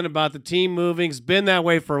Oakland about the team moving. It's been that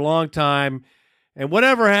way for a long time. And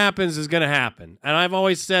whatever happens is going to happen. And I've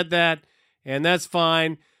always said that, and that's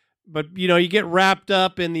fine. But, you get wrapped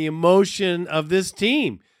up in the emotion of this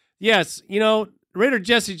team. Yes, Raider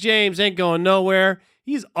Jesse James ain't going nowhere.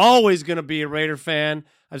 He's always going to be a Raider fan.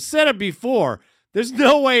 I've said it before. There's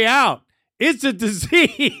no way out. It's a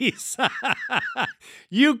disease.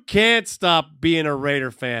 You can't stop being a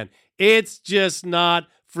Raider fan. It's just not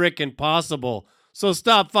freaking possible. So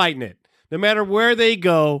stop fighting it. No matter where they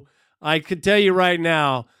go, I can tell you right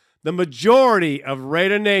now, the majority of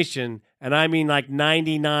Raider Nation, and I mean like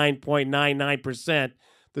 99.99%,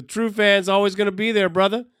 the true fan's always going to be there,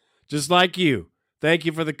 brother. Just like you. Thank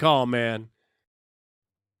you for the call, man.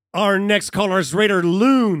 Our next caller is Raider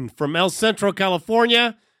Loon from El Centro,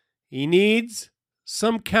 California. He needs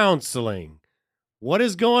some counseling. What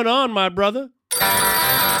is going on, my brother?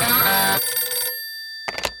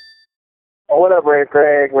 Oh, what up, Raider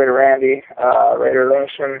Greg, Raider Randy, Raider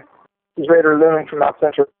Nation. This is Raider Loon from El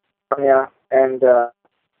Centro, California. And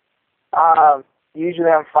usually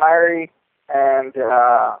I'm fiery, and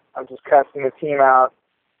I'm just cussing the team out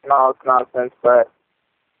and all this nonsense. But,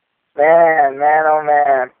 man, oh,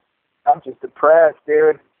 man. I'm just depressed,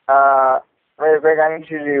 dude. Raider Greg, I need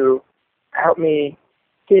you to help me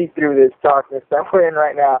see through this darkness that we're in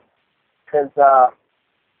right now. Because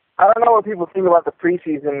I don't know what people think about the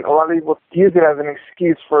preseason. A lot of people use it as an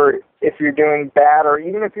excuse for if you're doing bad or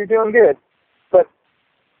even if you're doing good. But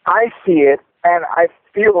I see it, and I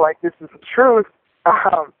feel like this is the truth.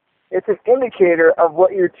 It's an indicator of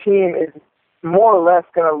what your team is more or less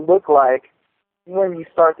going to look like when you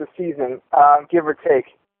start the season, give or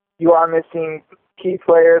take. You are missing key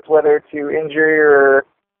players, whether to injury or,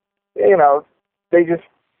 or if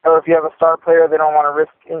you have a star player, they don't want to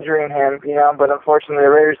risk injuring him, but unfortunately the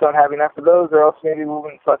Raiders don't have enough of those, or else maybe we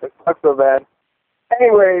wouldn't fucking suck so bad.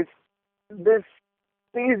 Anyways, this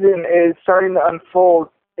season is starting to unfold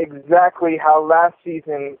exactly how last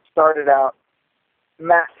season started out.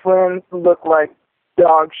 Matt Flynn looked like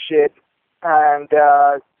dog shit, and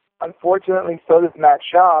unfortunately so does Matt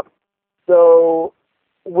Schaub. So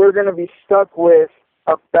we're going to be stuck with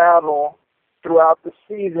a battle throughout the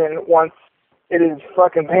season once it is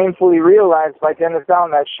fucking painfully realized by Dennis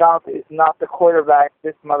Allen that Schaub is not the quarterback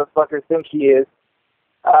this motherfucker thinks he is.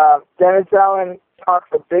 Dennis Allen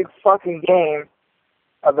talks a big fucking game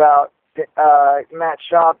about Matt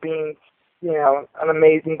Schaub being, an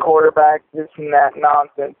amazing quarterback, this and that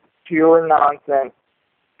nonsense, pure nonsense.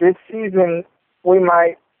 This season, we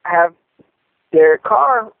might have Derek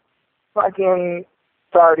Carr fucking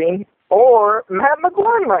starting, or Matt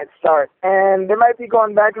McGloin might start. And they might be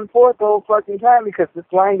going back and forth the whole fucking time because this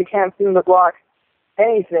line can't seem to block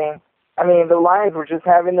anything. I mean, the Lions were just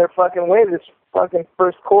having their fucking way this fucking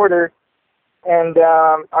first quarter, and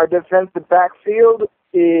our defensive backfield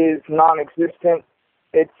is non-existent.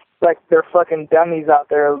 It's like they're fucking dummies out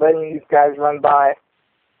there letting these guys run by.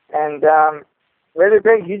 And Raider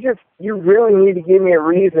Greg, you really need to give me a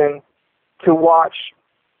reason to watch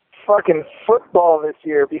fucking football this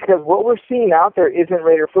year, because what we're seeing out there isn't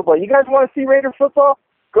Raider football. You guys want to see Raider football?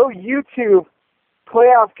 Go YouTube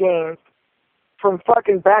playoff games from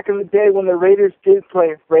fucking back in the day when the Raiders did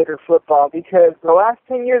play Raider football, because the last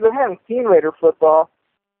 10 years I haven't seen Raider football.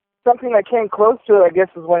 Something that came close to it, I guess,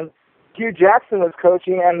 was when Hugh Jackson was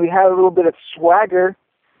coaching and we had a little bit of swagger.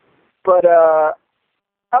 But I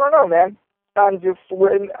don't know, man.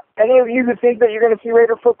 When any of you who think that you're going to see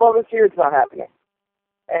Raider football this year, it's not happening.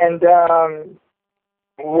 And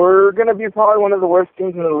we're going to be probably one of the worst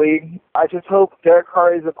teams in the league. I just hope Derek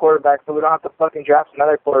Carr is the quarterback so we don't have to fucking draft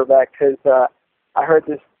another quarterback, because I heard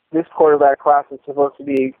this quarterback class is supposed to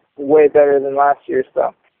be way better than last year.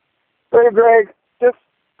 So, Greg, just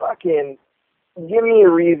fucking give me a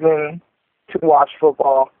reason to watch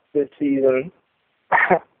football this season.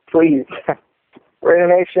 Please. Raider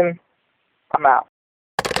Nation, I'm out.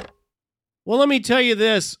 Well, let me tell you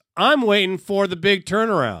this. I'm waiting for the big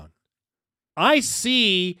turnaround. I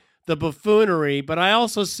see the buffoonery, but I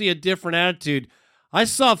also see a different attitude. I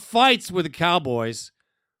saw fights with the Cowboys.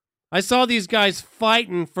 I saw these guys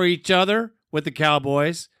fighting for each other with the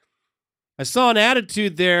Cowboys. I saw an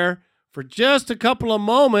attitude there for just a couple of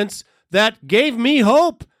moments that gave me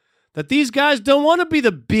hope that these guys don't want to be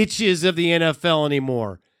the bitches of the NFL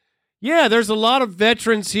anymore. Yeah, there's a lot of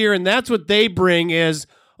veterans here, and that's what they bring is,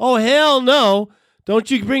 oh, hell no, don't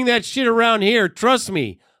you bring that shit around here. Trust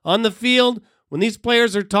me, on the field, when these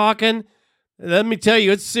players are talking, let me tell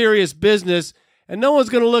you, it's serious business, and no one's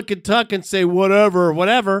going to look at Tuck and say,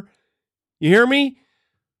 whatever. You hear me?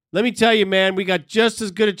 Let me tell you, man, we got just as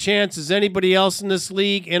good a chance as anybody else in this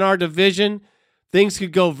league, in our division. Things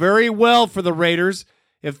could go very well for the Raiders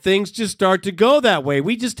if things just start to go that way.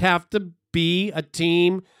 We just have to be a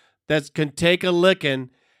team that can take a licking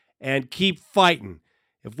and keep fighting.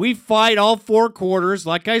 If we fight all 4 quarters,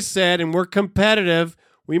 like I said, and we're competitive,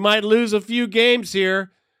 we might lose a few games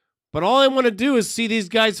here, but all I want to do is see these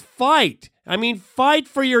guys fight. I mean, fight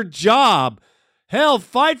for your job. Hell,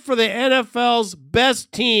 fight for the NFL's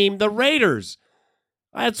best team, the Raiders.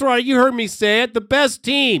 That's right, you heard me say it, the best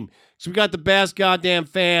team. Because we got the best goddamn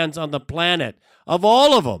fans on the planet, of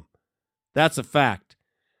all of them. That's a fact.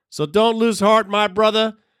 So don't lose heart, my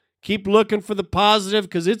brother. Keep looking for the positive,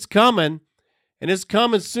 because it's coming, and it's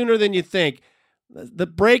coming sooner than you think. The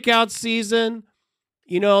breakout season,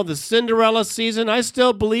 the Cinderella season, I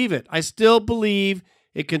still believe it. I still believe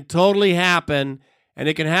it can totally happen, and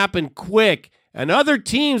it can happen quick, and other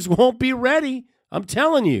teams won't be ready. I'm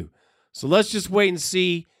telling you. So let's just wait and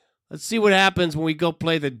see. Let's see what happens when we go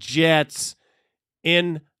play the Jets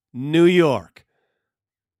in New York.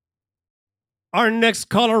 Our next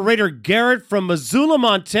caller, Raider Garrett from Missoula,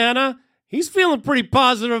 Montana. He's feeling pretty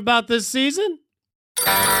positive about this season.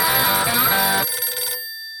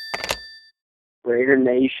 Raider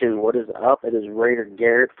Nation, what is up? It is Raider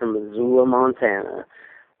Garrett from Missoula, Montana.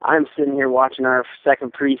 I'm sitting here watching our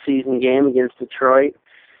second preseason game against Detroit.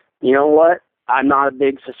 You know what? I'm not a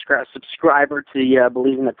big subscriber to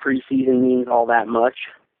believing that preseason means all that much.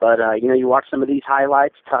 But, you watch some of these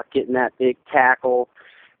highlights, Tuck getting that big tackle,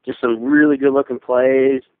 just some really good-looking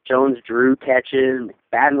plays, Jones-Drew catches,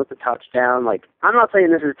 McFadden with the touchdown. I'm not saying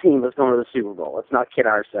this is a team that's going to the Super Bowl. Let's not kid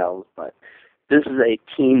ourselves, but this is a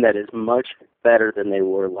team that is much better than they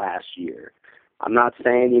were last year. I'm not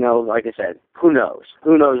saying, like I said, who knows?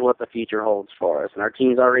 Who knows what the future holds for us? And our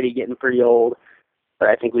team's already getting pretty old, but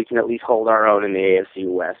I think we can at least hold our own in the AFC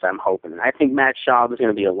West, I'm hoping. And I think Matt Schaub is going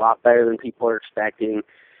to be a lot better than people are expecting.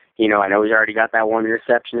 I know he's already got that one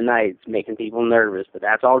interception tonight. It's making people nervous, but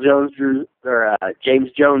that's all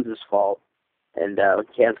James Jones' fault. And we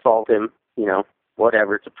can't fault him,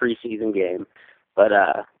 whatever. It's a preseason game. But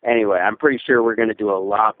anyway, I'm pretty sure we're going to do a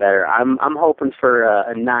lot better. I'm hoping for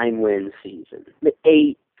a 9-win season.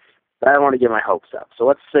 8, but I don't want to get my hopes up. So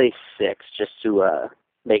let's say 6 just to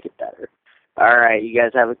make it better. All right, you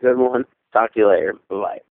guys have a good one. Talk to you later.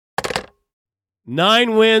 Bye-bye.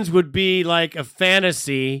 9 wins would be like a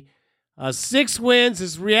fantasy. 6 wins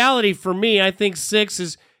is reality for me. I think 6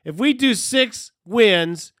 is, if we do 6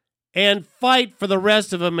 wins and fight for the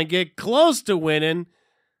rest of them and get close to winning,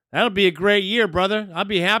 that'll be a great year, brother. I'll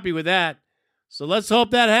be happy with that. So let's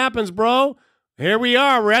hope that happens, bro. Here we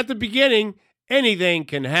are. We're at the beginning. Anything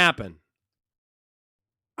can happen.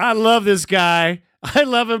 I love this guy. I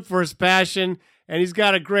love him for his passion, and he's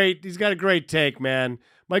got a great take, man.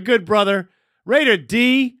 my good brother, Raider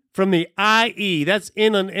D from the IE. That's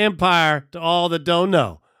Inland Empire to all that don't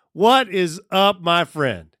know. What is up, my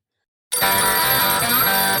friend?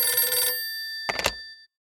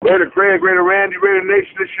 Raider Greg, Raider Randy, Raider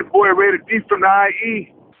Nation, this your boy Raider D from the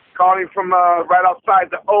IE, calling from right outside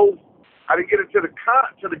the O. I didn't get into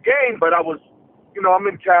the game, but I was, I'm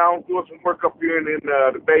in town doing some work up here in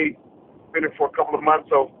the Bay. Been here for a couple of months,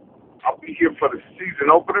 so I'll be here for the season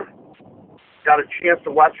opener. Got a chance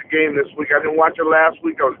to watch a game this week. I didn't watch it last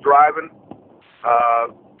week. I was driving.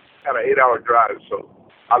 Had an 8-hour drive, so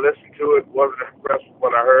I listened to it. Wasn't impressed with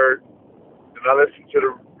what I heard. And I listened to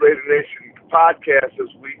the Raider Nation podcast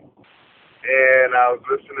this week, and I was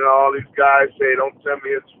listening to all these guys say, "Don't tell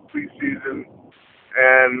me it's preseason."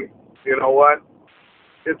 And you know what?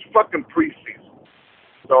 It's fucking preseason.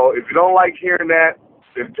 So if you don't like hearing that,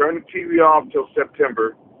 then turn the TV off till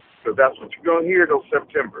September, because that's what you're going to hear till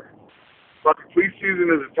September. Fucking preseason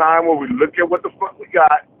is a time where we look at what the fuck we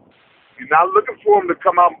got. You're not looking for them to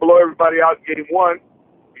come out and blow everybody out in game one.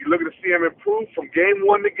 You're looking to see them improve from game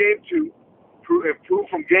 1 to game 2, improve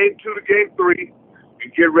from game 2 to game 3, and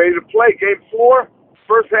get ready to play. Game 4,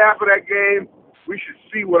 first half of that game, we should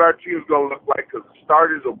see what our team's going to look like, because the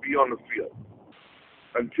starters will be on the field.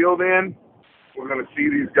 Until then, we're going to see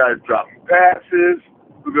these guys dropping passes.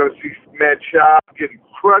 We're going to see Matt Schaub getting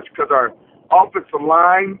crushed because our offensive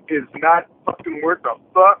line is not fucking worth a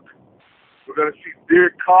fuck. We're going to see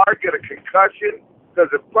Derek Carr get a concussion because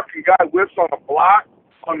the fucking guy whiffs on the block,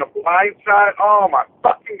 on the blind side. Oh, my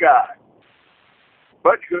fucking God.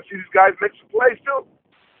 But you're going to see these guys make some plays, too.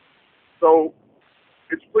 So,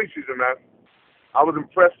 it's preseason, man. I was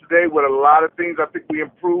impressed today with a lot of things. I think we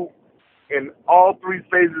improved in all 3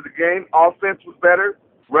 phases of the game. Offense was better.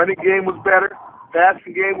 Running game was better.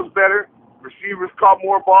 Passing game was better. Receivers caught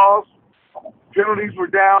more balls. Penalties were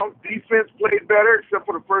down. Defense played better, except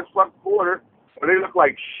for the first fucking quarter, where they looked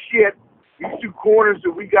like shit. These 2 corners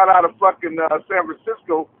that we got out of fucking San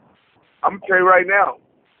Francisco, I'm going to tell you right now,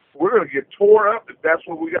 we're going to get tore up if that's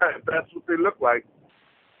what we got, if that's what they look like.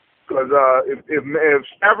 Because if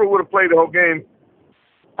Stafford would have played the whole game,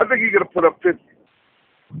 I think he could have put up 50.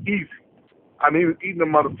 Easy. I mean, he was eating the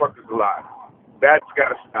motherfuckers alive. That's got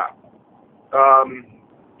to stop.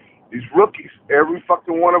 These rookies, every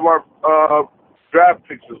fucking one of our draft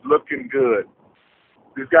picks is looking good.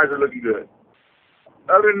 These guys are looking good.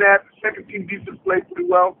 Other than that, the second team defense played pretty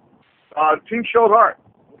well. The team showed heart.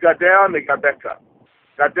 Got down, they got back up.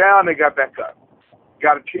 Got down, they got back up.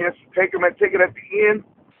 Got a chance to take it at the end,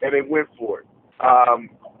 and they went for it.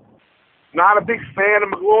 Not a big fan of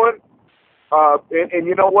McGloin. And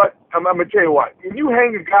you know what? I'm going to tell you what. When you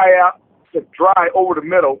hang a guy out to dry over the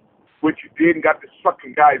middle, which you did, and got this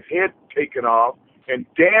fucking guy's head taken off, and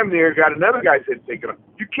damn near got another guy's head taken off,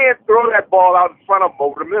 you can't throw that ball out in front of him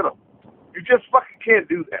over the middle. You just fucking can't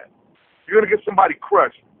do that. You're going to get somebody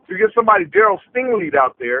crushed. You get somebody Darryl Stingley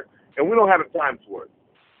out there, and we don't have the time for it.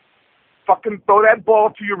 Fucking throw that ball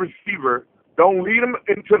to your receiver. Don't lead him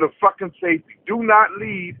into the fucking safety. Do not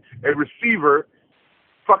lead a receiver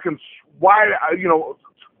fucking wide,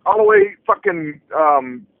 all the way fucking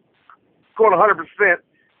going 100%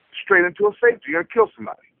 straight into a safety. You're going to kill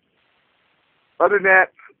somebody. Other than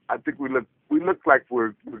that, I think we look like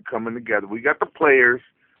we're coming together. We got the players.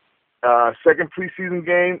 Second preseason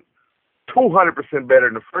game, 200% better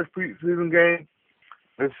than the first preseason game.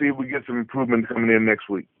 Let's see if we get some improvement coming in next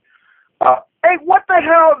week. Hey, what the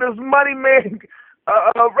hell does Money Man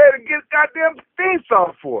Raider get goddamn theme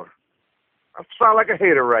song for? I sound like a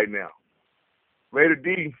hater right now. Raider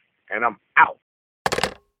D, and I'm out.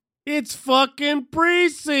 It's fucking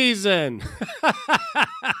preseason.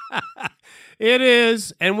 It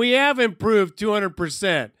is, and we have improved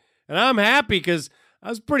 200%. And I'm happy because I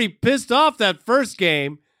was pretty pissed off that first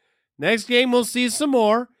game. Next game, we'll see some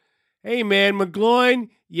more. Hey, man, McGloin,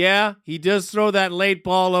 yeah, he does throw that late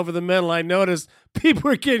ball over the middle. I noticed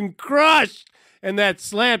people are getting crushed in that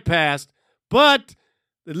slant pass. But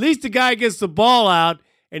at least the guy gets the ball out,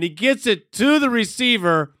 and he gets it to the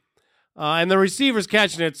receiver, and the receiver's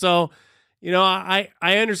catching it. So, I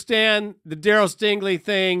understand the Darryl Stingley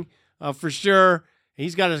thing for sure.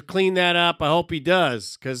 He's got to clean that up. I hope he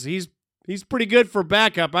does, because he's pretty good for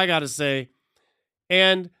backup, I got to say.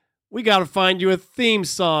 And we got to find you a theme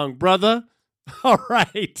song, brother. All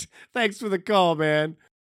right. Thanks for the call, man.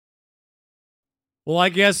 Well, I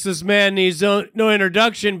guess this man needs no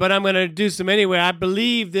introduction, but I'm going to introduce him anyway. I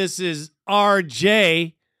believe this is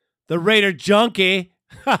RJ, the Raider Junkie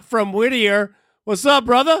from Whittier. What's up,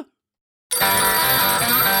 brother?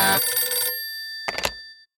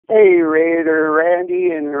 Hey, Raider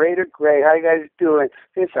Randy and Raider Greg, how you guys doing?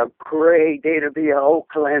 It's a great day to be an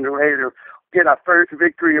Oakland Raider. Get our first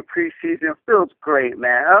victory of preseason. Feels great,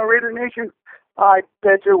 man. Raider Nation, I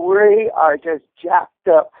bet you we are just jacked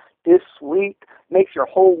up this week. Makes your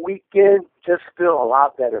whole weekend just feel a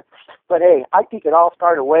lot better. But hey, I think it all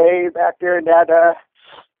started way back there in that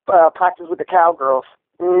practice with the Cowgirls.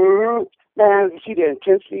 Man, you see the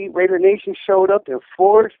intensity. Raider Nation showed up in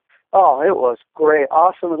force. Oh, it was great.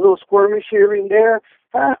 Awesome. A little skirmish here and there.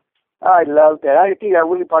 Huh? I loved that. I think I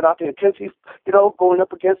really brought out the intensity, going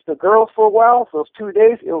up against the girls for a while. For those 2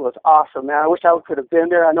 days, it was awesome, man. I wish I could have been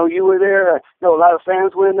there. I know you were there. I know a lot of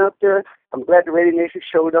fans went up there. I'm glad the Raider Nation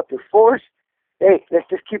showed up in force. Hey, let's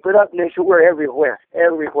just keep it up, Nation. We're everywhere.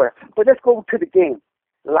 But let's go to the game.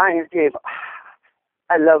 The Lions game.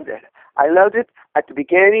 I loved it. At the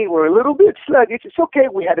beginning, we're a little bit sluggish. It's okay.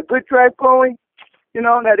 We had a good drive going.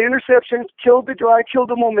 That interception killed the drive, killed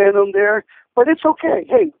the momentum there. But it's okay.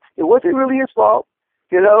 Hey, it wasn't really his fault.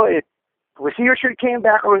 Receiver should have came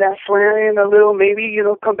back on that slant a little, maybe,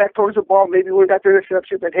 come back towards the ball. Maybe we got the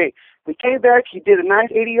interception. But, hey, we came back. He did a nice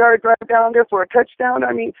 80-yard drive down there for a touchdown.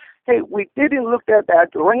 I mean, hey, we didn't look that bad.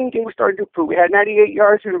 The running game was starting to improve. We had 98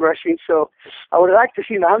 yards in rushing. So I would have liked to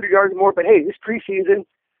see 100 yards more. But, hey, this preseason,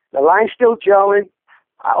 the line's still gelling.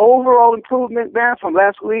 Overall improvement, man, from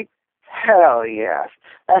last week. Hell yes.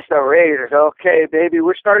 That's the Raiders. Okay, baby.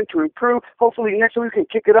 We're starting to improve. Hopefully next week we can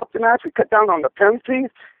kick it up tonight. We cut down on the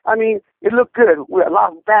penalties. I mean, it looked good. We had a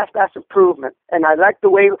lot of vast improvement. And I like the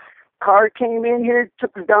way Carr came in here,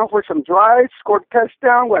 took us down for some drives, scored a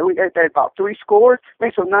touchdown. We had about 3 scores,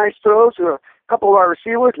 made some nice throws to a couple of our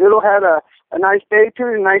receivers. Little had a nice day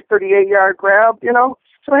too, a nice 38-yard grab,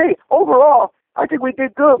 So, hey, overall, I think we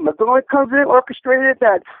did good. McGowan comes in, orchestrated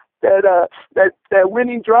that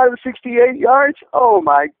winning drive of 68 yards. Oh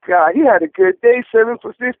my God, he had a good day. 7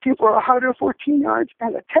 for 15 for 114 yards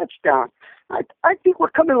and a touchdown. I think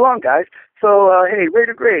we're coming along, guys. So hey,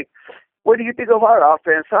 Raider Greg, what do you think of our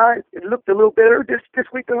offense? It looked a little better this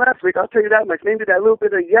week than last week. I'll tell you that much. Maybe that little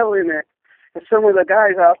bit of yelling and some of the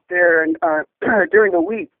guys out there and during the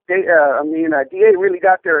week, DA really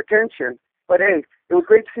got their attention. But hey, it was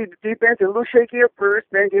great to see the defense. A little shaky at first,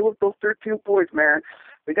 man. Gave up those 13 points, man.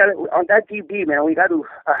 We got to, on that DB, man. We got to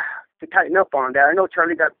tighten up on that. I know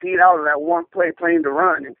Charlie got beat out of that one play playing the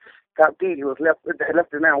run and got beat. He was left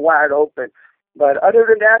the man wide open. But other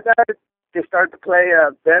than that, guys, they started to play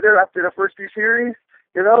better after the first few series.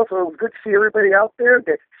 So it was good to see everybody out there.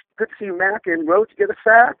 Good to see Mack and Roach get a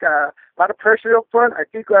sack. A lot of pressure up front. I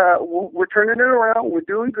think we're turning it around. We're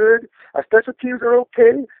doing good. Our special teams are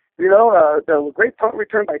okay. The great punt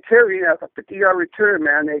return by Terry, a 50-yard return,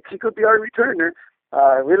 man. He could be our returner.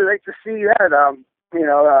 Really like to see that,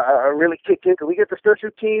 really kick in. Because we get the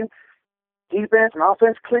special team, defense, and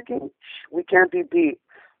offense clicking, we can't be beat.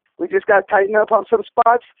 We just got to tighten up on some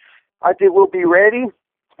spots. I think we'll be ready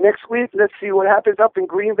next week. Let's see what happens up in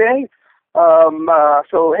Green Bay.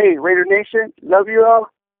 So, hey, Raider Nation, love you all.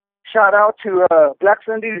 Shout out to Black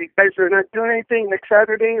Sunday. You guys are not doing anything. Next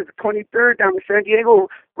Saturday is the 23rd down in San Diego,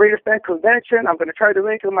 Raiders Fan Convention. I'm going to try to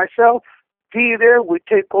link it myself. Be there. We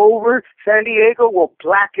take over San Diego. We'll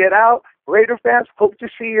black it out. Raider fans, hope to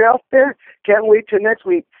see you out there. Can't wait till next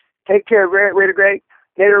week. Take care, Raider Greg.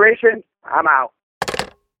 Nation, I'm out.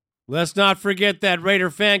 Let's not forget that Raider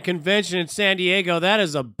Fan Convention in San Diego. That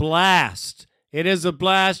is a blast. It is a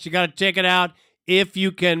blast. You got to check it out. If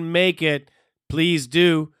you can make it, please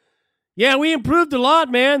do. Yeah, we improved a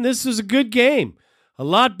lot, man. This was a good game. A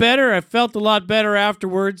lot better. I felt a lot better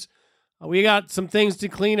afterwards. We got some things to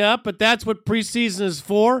clean up, but that's what preseason is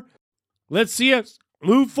for. Let's see us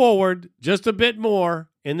move forward just a bit more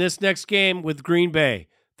in this next game with Green Bay.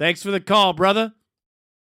 Thanks for the call, brother.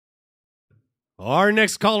 Our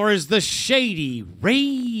next caller is the Shady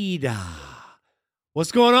Raider.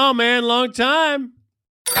 What's going on, man? Long time.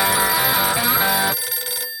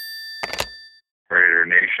 Raider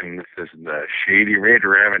Nation, this is the Shady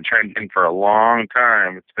Raider. I haven't chimed in for a long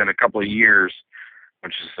time. It's been a couple of years,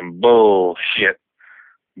 which is some bullshit.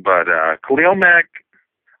 But Khalil Mack,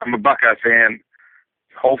 I'm a Buckeye fan.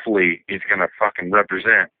 Hopefully he's going to fucking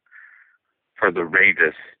represent for the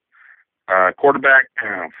Raiders. Quarterback,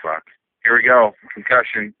 oh, fuck. Here we go.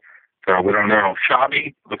 Concussion. So we don't know.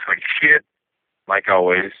 Shabby looks like shit, like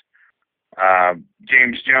always.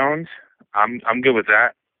 James Jones, I'm good with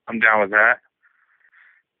that. I'm down with that.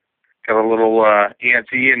 Got a little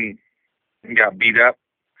antsy and got beat up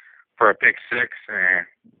for a pick six.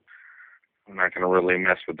 I'm not going to really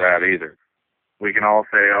mess with that either. We can all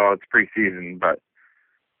say, oh, it's preseason, but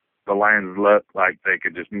the Lions look like they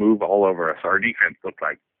could just move all over us. Our defense looked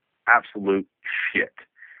like absolute shit.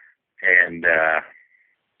 And I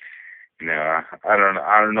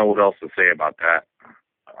don't know what else to say about that.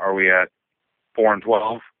 Are we at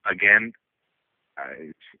 4-12 again?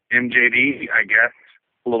 MJD, I guess,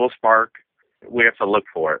 a little spark. We have to look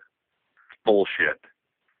for it. It's bullshit.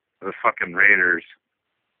 The fucking Raiders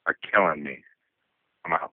are killing me.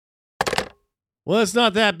 I'm out. Well, it's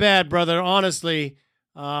not that bad, brother. Honestly,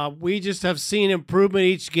 we just have seen improvement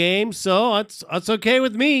each game, so that's okay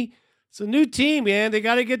with me. It's a new team, man. They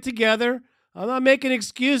got to get together. I'm not making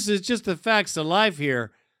excuses, just the facts of life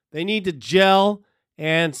here. They need to gel,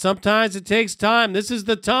 and sometimes it takes time. This is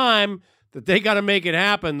the time that they got to make it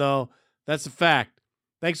happen, though. That's a fact.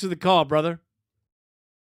 Thanks for the call, brother.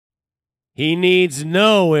 He needs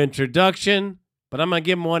no introduction, but I'm going to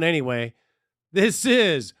give him one anyway. This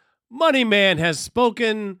is Money Man Has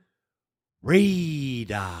Spoken,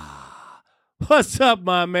 Raider. What's up,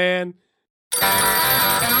 my man?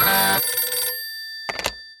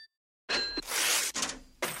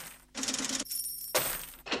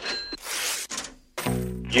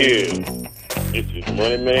 Yeah, this is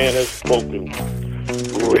Money Man Has Spoken,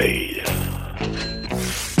 Raider.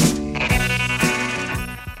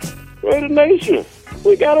 Raider Nation,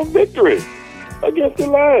 we got a victory against the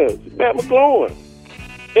Lions. Matt McGloin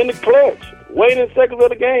in the clutch, waiting seconds of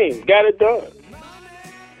the game, got it done.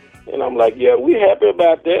 And I'm like, yeah, we happy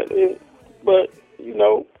about that. But, you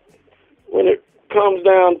know, when it comes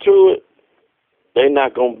down to it, they're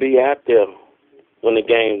not going to be out there when the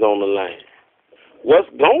game's on the line. What's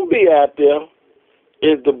going to be out there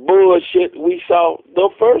is the bullshit we saw the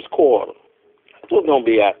first quarter. That's what's going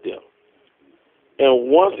to be out there.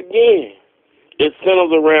 And once again, it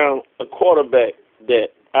centers around a quarterback that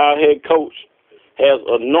our head coach has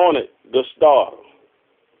anointed the starter.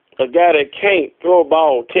 A guy that can't throw a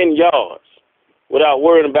ball 10 yards without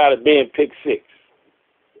worrying about it being pick six.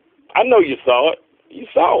 I know you saw it. You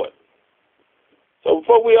saw it. So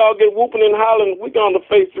before we all get whooping and hollering, we're going to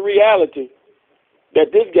face the reality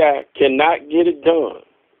that this guy cannot get it done.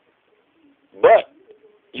 But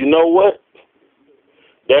you know what?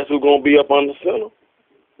 That's who's going to be up under center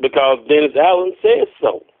because Dennis Allen said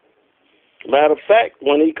so. Matter of fact,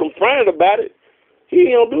 when he confronted about it,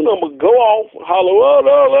 he don't do nothing but go off, holler,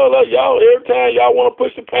 oh, y'all, every time y'all want to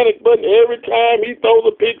push the panic button, every time he throws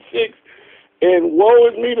a pick six, and woe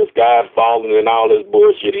is me, the sky's falling and all this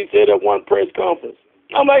bullshit he said at one press conference.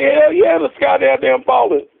 I'm like, hell yeah, the sky damn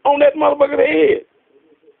falling on that motherfucker's head.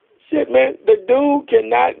 Shit, man, the dude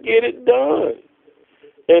cannot get it done.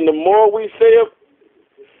 And the more we say it,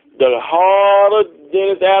 the harder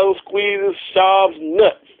Dennis Allen squeezes Schaub's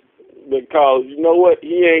nuts. Because you know what?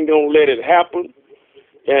 He ain't going to let it happen.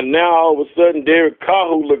 And now all of a sudden, Derek Carr,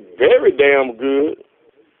 who looked very damn good,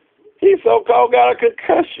 he so-called got a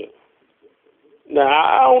concussion. Now,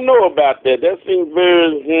 I don't know about that. That seems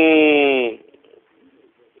very,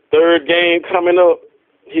 third game coming up,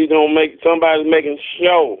 he's going to make, somebody's making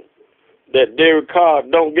sure that Derek Carr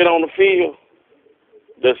don't get on the field,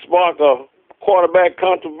 that spark a quarterback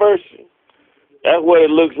controversy. That's what it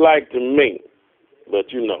looks like to me.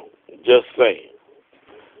 But, you know, just saying.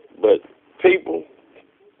 But, people,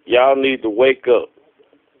 y'all need to wake up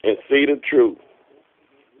and see the truth.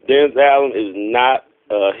 Dennis Allen is not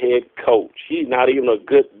a head coach. He's not even a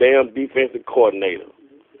good damn defensive coordinator.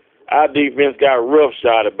 Our defense got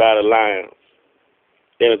roughshod by the Lions.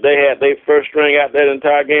 And if they had their first string out that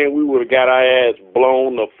entire game, we would have got our ass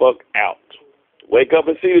blown the fuck out. Wake up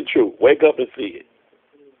and see the truth. Wake up and see it.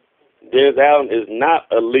 Dennis Allen is not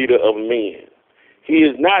a leader of men. He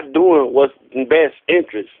is not doing what's in best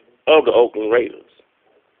interest of the Oakland Raiders.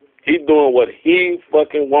 He's doing what he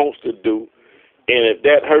fucking wants to do. And if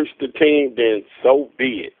that hurts the team, then so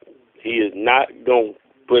be it. He is not going to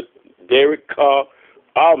put Derek Carr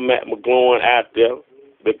or Matt McGloin out there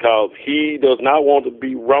because he does not want to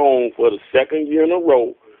be wrong for the second year in a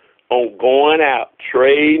row on going out,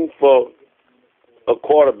 trading for a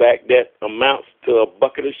quarterback that amounts to a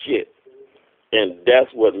bucket of shit. And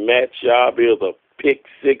that's what Matt Schaub is, a pick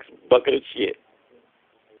six bucket of shit.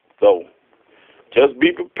 So just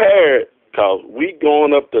be prepared because we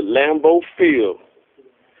going up to Lambeau Field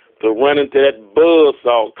to run into that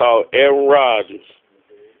buzzsaw called Aaron Rodgers.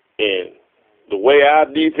 And the way our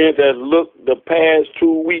defense has looked the past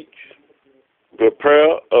 2 weeks,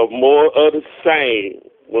 prepare of more of the same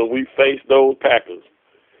when we face those Packers.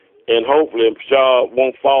 And hopefully Schaub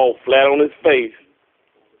won't fall flat on his face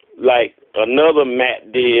like another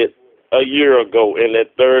Matt did a year ago in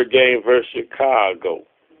that third game versus Chicago.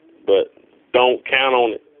 But don't count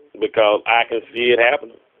on it because I can see it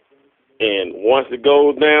happening. And once it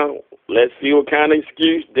goes down, let's see what kind of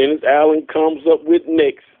excuse Dennis Allen comes up with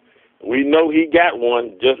next We know he got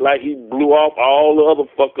one, just like he blew off all the other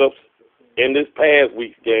fuck-ups in this past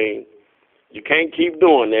week's game. You can't keep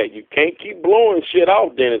doing that. You can't keep blowing shit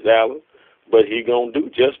off, Dennis Allen, but he gonna do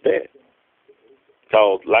just that.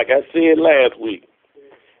 Because, like I said last week,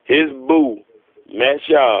 his boo, Matt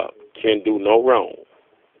Schaub, can do no wrong.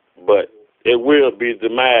 But it will be the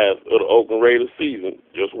demise of the Oakland Raiders season.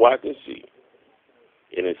 Just watch and see.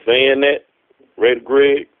 And in saying that, Raider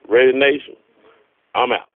Greg, Raider Nation,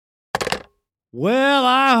 I'm out. Well,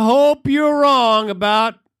 I hope you're wrong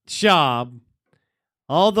about Schaub.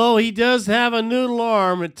 Although he does have a noodle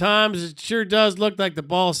arm, at times it sure does look like the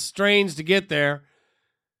ball strains to get there.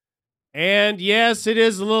 And yes, it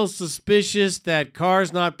is a little suspicious that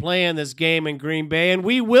Carr's not playing this game in Green Bay, and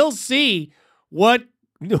we will see what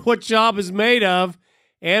Schaub is made of,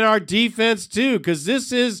 and our defense too, because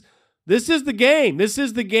this is the game. This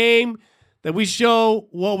is the game that we show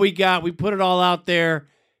what we got. We put it all out there,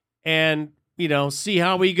 and see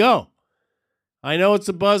how we go. I know it's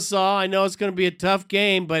a buzzsaw. I know it's going to be a tough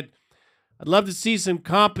game, but I'd love to see some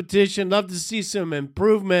competition, love to see some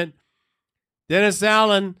improvement. Dennis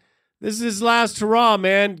Allen, this is his last hurrah,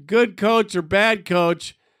 man. Good coach or bad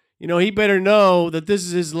coach, he better know that this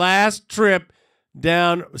is his last trip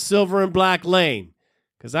down Silver and Black Lane,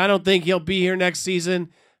 because I don't think he'll be here next season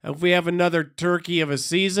if we have another turkey of a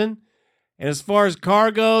season. And as far as Carr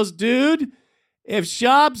goes, dude, if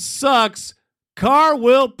Schaub sucks, Carr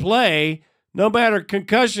will play, no matter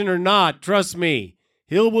concussion or not. Trust me,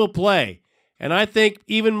 he will play. And I think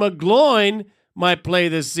even McGloin might play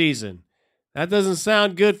this season. That doesn't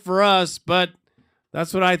sound good for us, but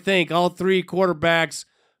that's what I think. All three quarterbacks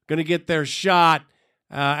going to get their shot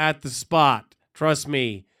at the spot. Trust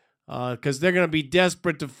me, because they're going to be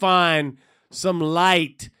desperate to find some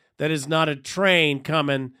light that is not a train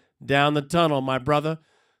coming down the tunnel, my brother.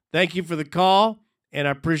 Thank you for the call, and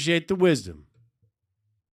I appreciate the wisdom.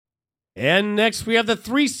 And next we have the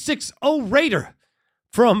 360 Raider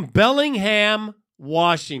from Bellingham,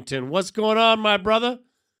 Washington. What's going on, my brother?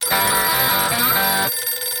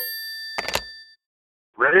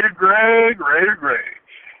 Raider Greg, Raider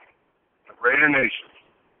Nation.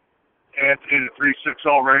 Anthony, the 360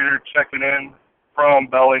 Raider, checking in from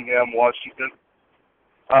Bellingham, Washington.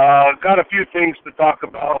 Got a few things to talk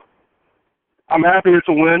about. I'm happy it's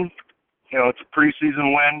a win. It's a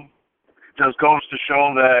preseason win. It just goes to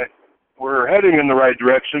show that we're heading in the right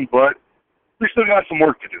direction, but we still got some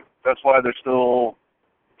work to do. That's why there's still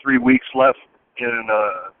 3 weeks left in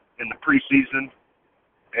the preseason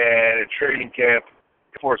and in training camp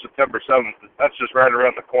for September 7th. That's just right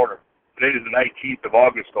around the corner. Today is the 19th of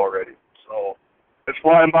August already. So it's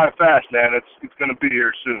flying by fast, man. It's going to be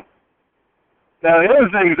here soon. Now, the other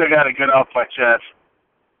things I got to get off my chest,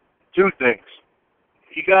 two things.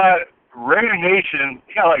 You got Raider Nation,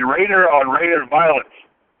 you got like Raider on Raider violence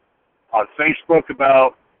on Facebook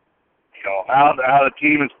about, how the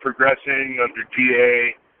team is progressing under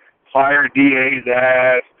DA, fire DA's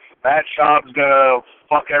ass, Matt Schaub's going to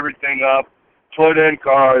fuck everything up, put in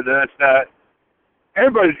Carr, this, that.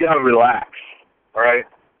 Everybody's got to relax, all right?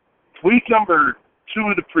 Week number 2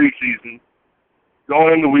 of the preseason,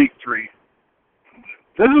 going into week 3.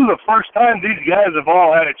 This is the first time these guys have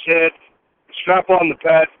all had a chance to strap on the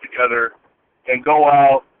pads together and go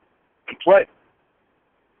out and play.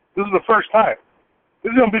 This is the first time.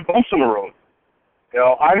 This is going to be bumps in the road.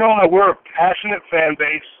 I know that we're a passionate fan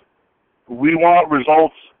base. We want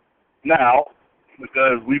results now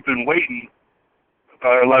because we've been waiting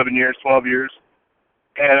 11 years, 12 years.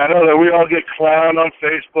 And I know that we all get clowned on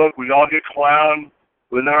Facebook. We all get clowned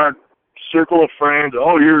within our circle of friends.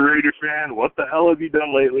 Oh, you're a Raider fan. What the hell have you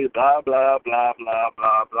done lately? Blah, blah, blah, blah,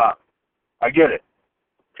 blah, blah. I get it.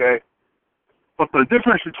 Okay? But the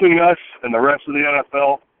difference between us and the rest of the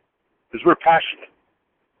NFL is we're passionate.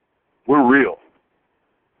 We're real.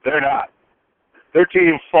 They're not. Their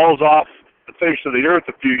team falls off the face of the earth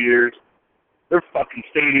a few years. Their fucking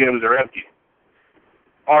stadiums are empty.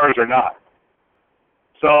 Ours are not.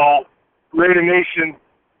 So, Raider Nation,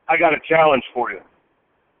 I got a challenge for you.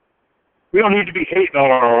 We don't need to be hating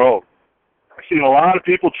on our own. I've seen a lot of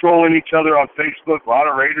people trolling each other on Facebook, a lot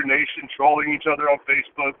of Raider Nation trolling each other on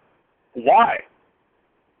Facebook. Why?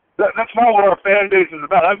 That's not what our fan base is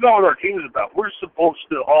about. That's not what our team is about. We're supposed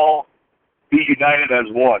to all be united as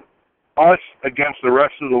one. Us against the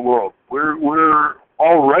rest of the world. We're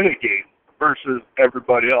all renegades versus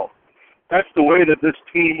everybody else. That's the way that this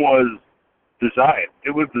team was designed.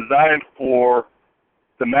 It was designed for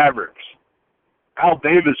the Mavericks. Al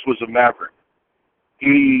Davis was a Maverick.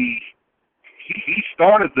 He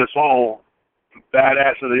started this whole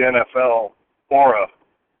badass of the NFL aura.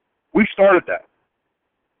 We started that.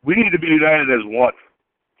 We need to be united as one.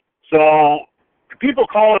 So, people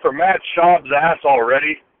calling for Matt Schaub's ass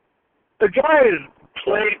already. The guy has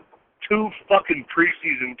played 2 fucking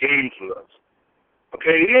preseason games with us.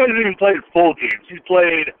 Okay, he hasn't even played full games. He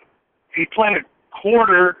played a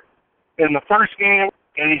quarter in the first game,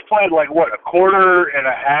 and he's played a quarter and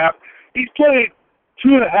a half. He's played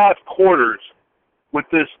 2.5 quarters with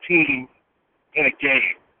this team in a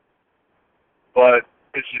game. But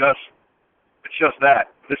it's just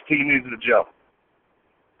that. This team needs to gel.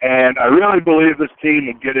 And I really believe this team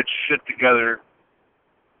will get its shit together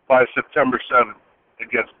by September 7th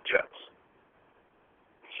against the Jets.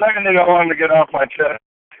 Second thing I wanted to get off my chest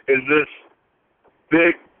is this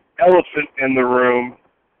big elephant in the room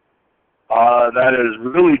that has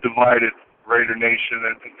really divided Raider Nation,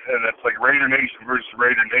 and it's like Raider Nation versus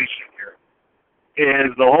Raider Nation here,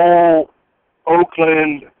 is the whole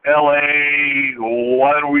Oakland, LA,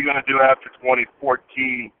 what are we going to do after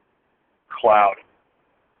 2014 cloud.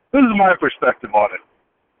 This is my perspective on it.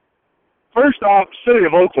 First off, the city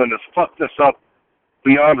of Oakland has fucked this up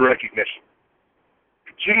beyond recognition.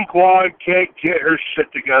 Jean Quan can't get her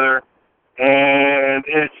shit together, and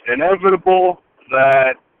it's inevitable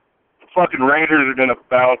that the fucking Raiders are going to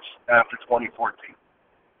bounce after 2014.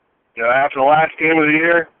 You know, after the last game of the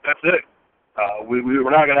year, that's it.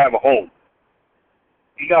 We're not going to have a home.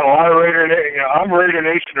 You got a lot of Raider Nation. You know, I'm Raider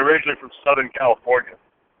Nation originally from Southern California,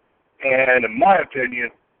 and in my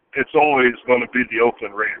opinion, it's always going to be the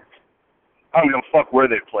Oakland Raiders. I don't give a fuck where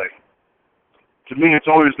they play. To me, it's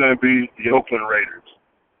always going to be the Oakland Raiders.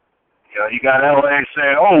 You know, you got LA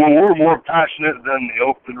saying, "Oh, well, we're more passionate than the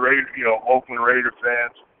Oakland Raider, Oakland Raider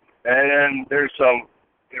fans." And then there's some,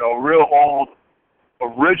 real old,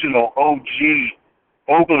 original OG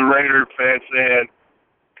Oakland Raider fans saying,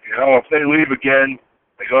 if they leave again,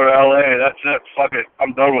 they go to LA. That's it. Fuck it.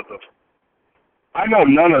 I'm done with them. I know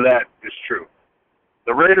none of that is true.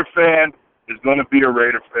 The Raider fan is going to be a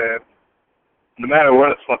Raider fan, no matter where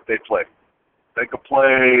the fuck they play. They could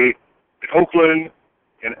play in Oakland,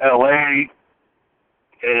 in L.A.,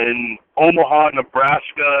 in Omaha,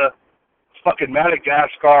 Nebraska, fucking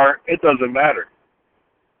Madagascar. It doesn't matter.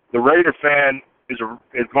 The Raider fan is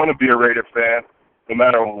going to be a Raider fan, no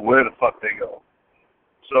matter where the fuck they go.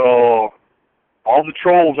 So, all the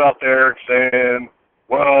trolls out there saying,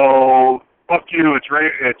 well, fuck you,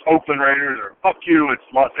 it's Oakland Raiders, or fuck you, it's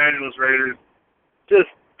Los Angeles Raiders, just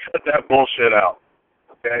cut that bullshit out,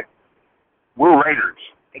 okay? We're Raiders.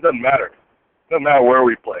 It doesn't matter. It doesn't matter where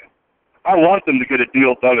we play. I want them to get a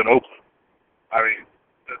deal done in Oakland. I mean,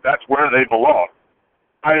 that's where they belong.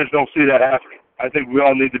 I just don't see that happening. I think we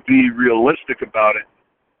all need to be realistic about it,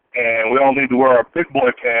 and we all need to wear our big boy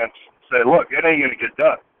pants and say, look, it ain't going to get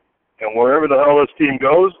done. And wherever the hell this team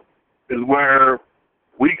goes is where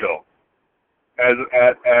we go as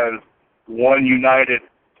one united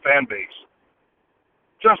fan base.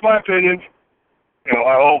 Just my opinion.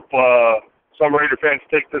 I hope some Raider fans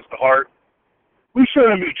take this to heart. We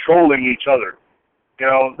shouldn't be trolling each other. There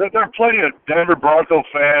are plenty of Denver Bronco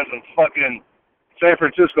fans and fucking San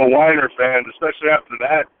Francisco Weiner fans, especially after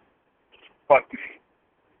that fucking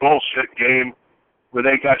bullshit game where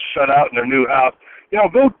they got shut out in their new house.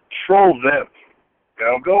 Go troll them.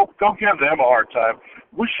 Go give them a hard time.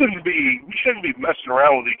 We shouldn't be messing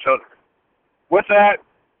around with each other. With that,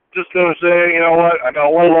 just gonna say, you know what? I got a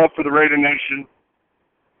lot of love for the Raider Nation.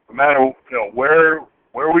 No matter where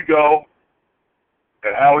we go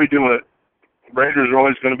and how we do it, Raiders are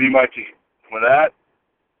always going to be my team. With that,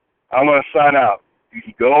 I'm going to sign out.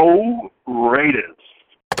 Go Raiders.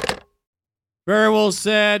 Very well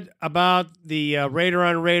said about the Raider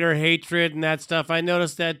on Raider hatred and that stuff. I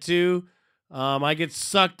noticed that too. I get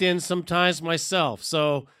sucked in sometimes myself.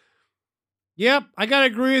 So, yep, I got to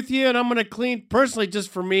agree with you, and I'm going to clean, personally, just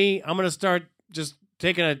for me, I'm going to start just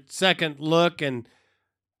taking a second look and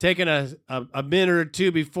taking a minute or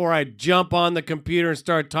two before I jump on the computer and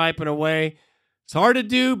start typing away. It's hard to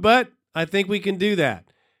do, but I think we can do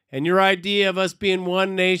that. And your idea of us being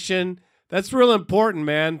one nation, that's real important,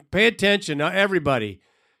 man. Pay attention, now everybody.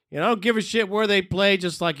 I don't give a shit where they play,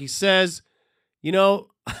 just like he says. You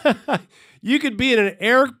could be in an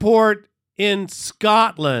airport in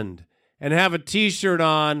Scotland and have a T-shirt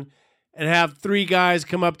on and have 3 guys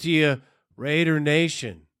come up to you, Raider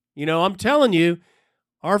Nation. I'm telling you,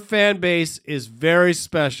 our fan base is very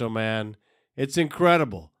special, man. It's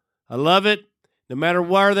incredible. I love it. No matter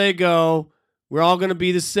where they go, we're all going to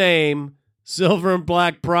be the same. Silver and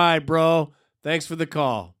black pride, bro. Thanks for the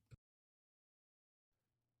call.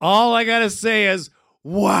 All I got to say is,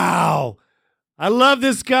 wow. I love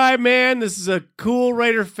this guy, man. This is a cool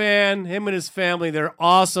Raider fan. Him and his family, they're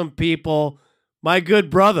awesome people. my good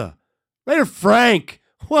brother, Raider Frank.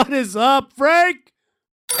 What is up, Frank?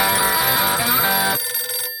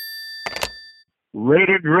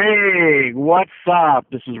 Raider Greg, what's up?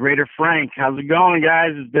 This is Raider Frank. How's it going,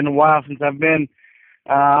 guys? It's been a while since I've been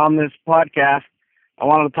on this podcast. I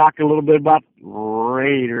wanted to talk a little bit about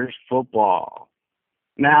Raiders football.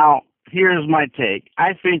 Now, here's my take.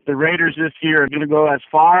 I think the Raiders this year are going to go as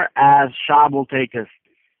far as Schaub will take us.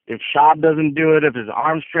 If Schaub doesn't do it, if his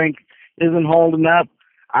arm strength isn't holding up,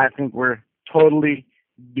 I think we're totally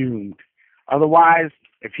doomed. Otherwise,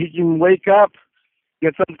 if he can wake up,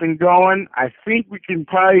 get something going, I think we can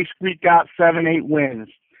probably squeak out 7-8 wins.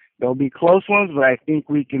 There'll be close ones, but I think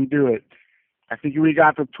we can do it. I think we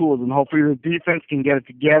got the tools, and hopefully the defense can get it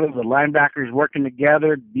together. The linebackers working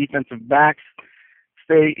together, defensive backs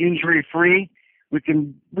stay injury-free. We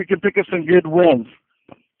can pick up some good wins.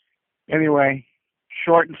 Anyway,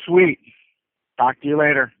 short and sweet. Talk to you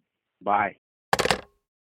later. Bye.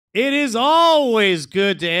 It is always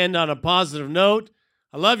good to end on a positive note.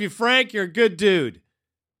 I love you, Frank. You're a good dude.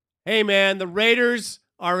 Hey, man, the Raiders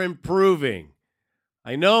are improving.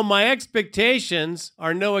 I know my expectations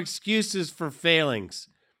are no excuses for failings.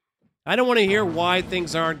 I don't want to hear why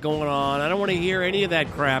things aren't going on. I don't want to hear any of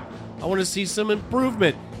that crap. I want to see some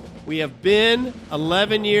improvement. We have been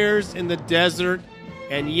 11 years in the desert,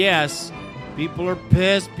 and yes, people are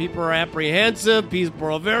pissed, people are apprehensive, people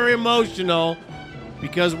are very emotional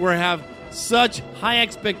because we have such high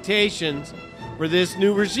expectations for this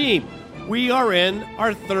new regime. We are in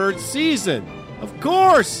our third season. Of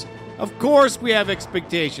course we have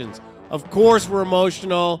expectations. Of course we're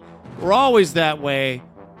emotional. We're always that way.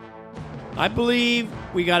 I believe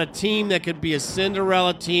we got a team that could be a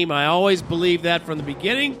Cinderella team. I always believed that from the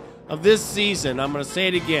beginning of this season. I'm going to say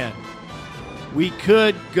it again. We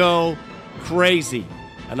could go crazy,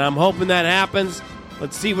 and I'm hoping that happens.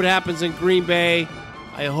 Let's see what happens in Green Bay.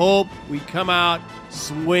 I hope we come out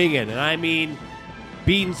swinging, and I mean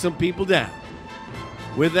beating some people down.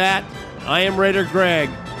 With that, I am Raider Greg,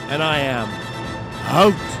 and I am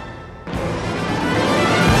out.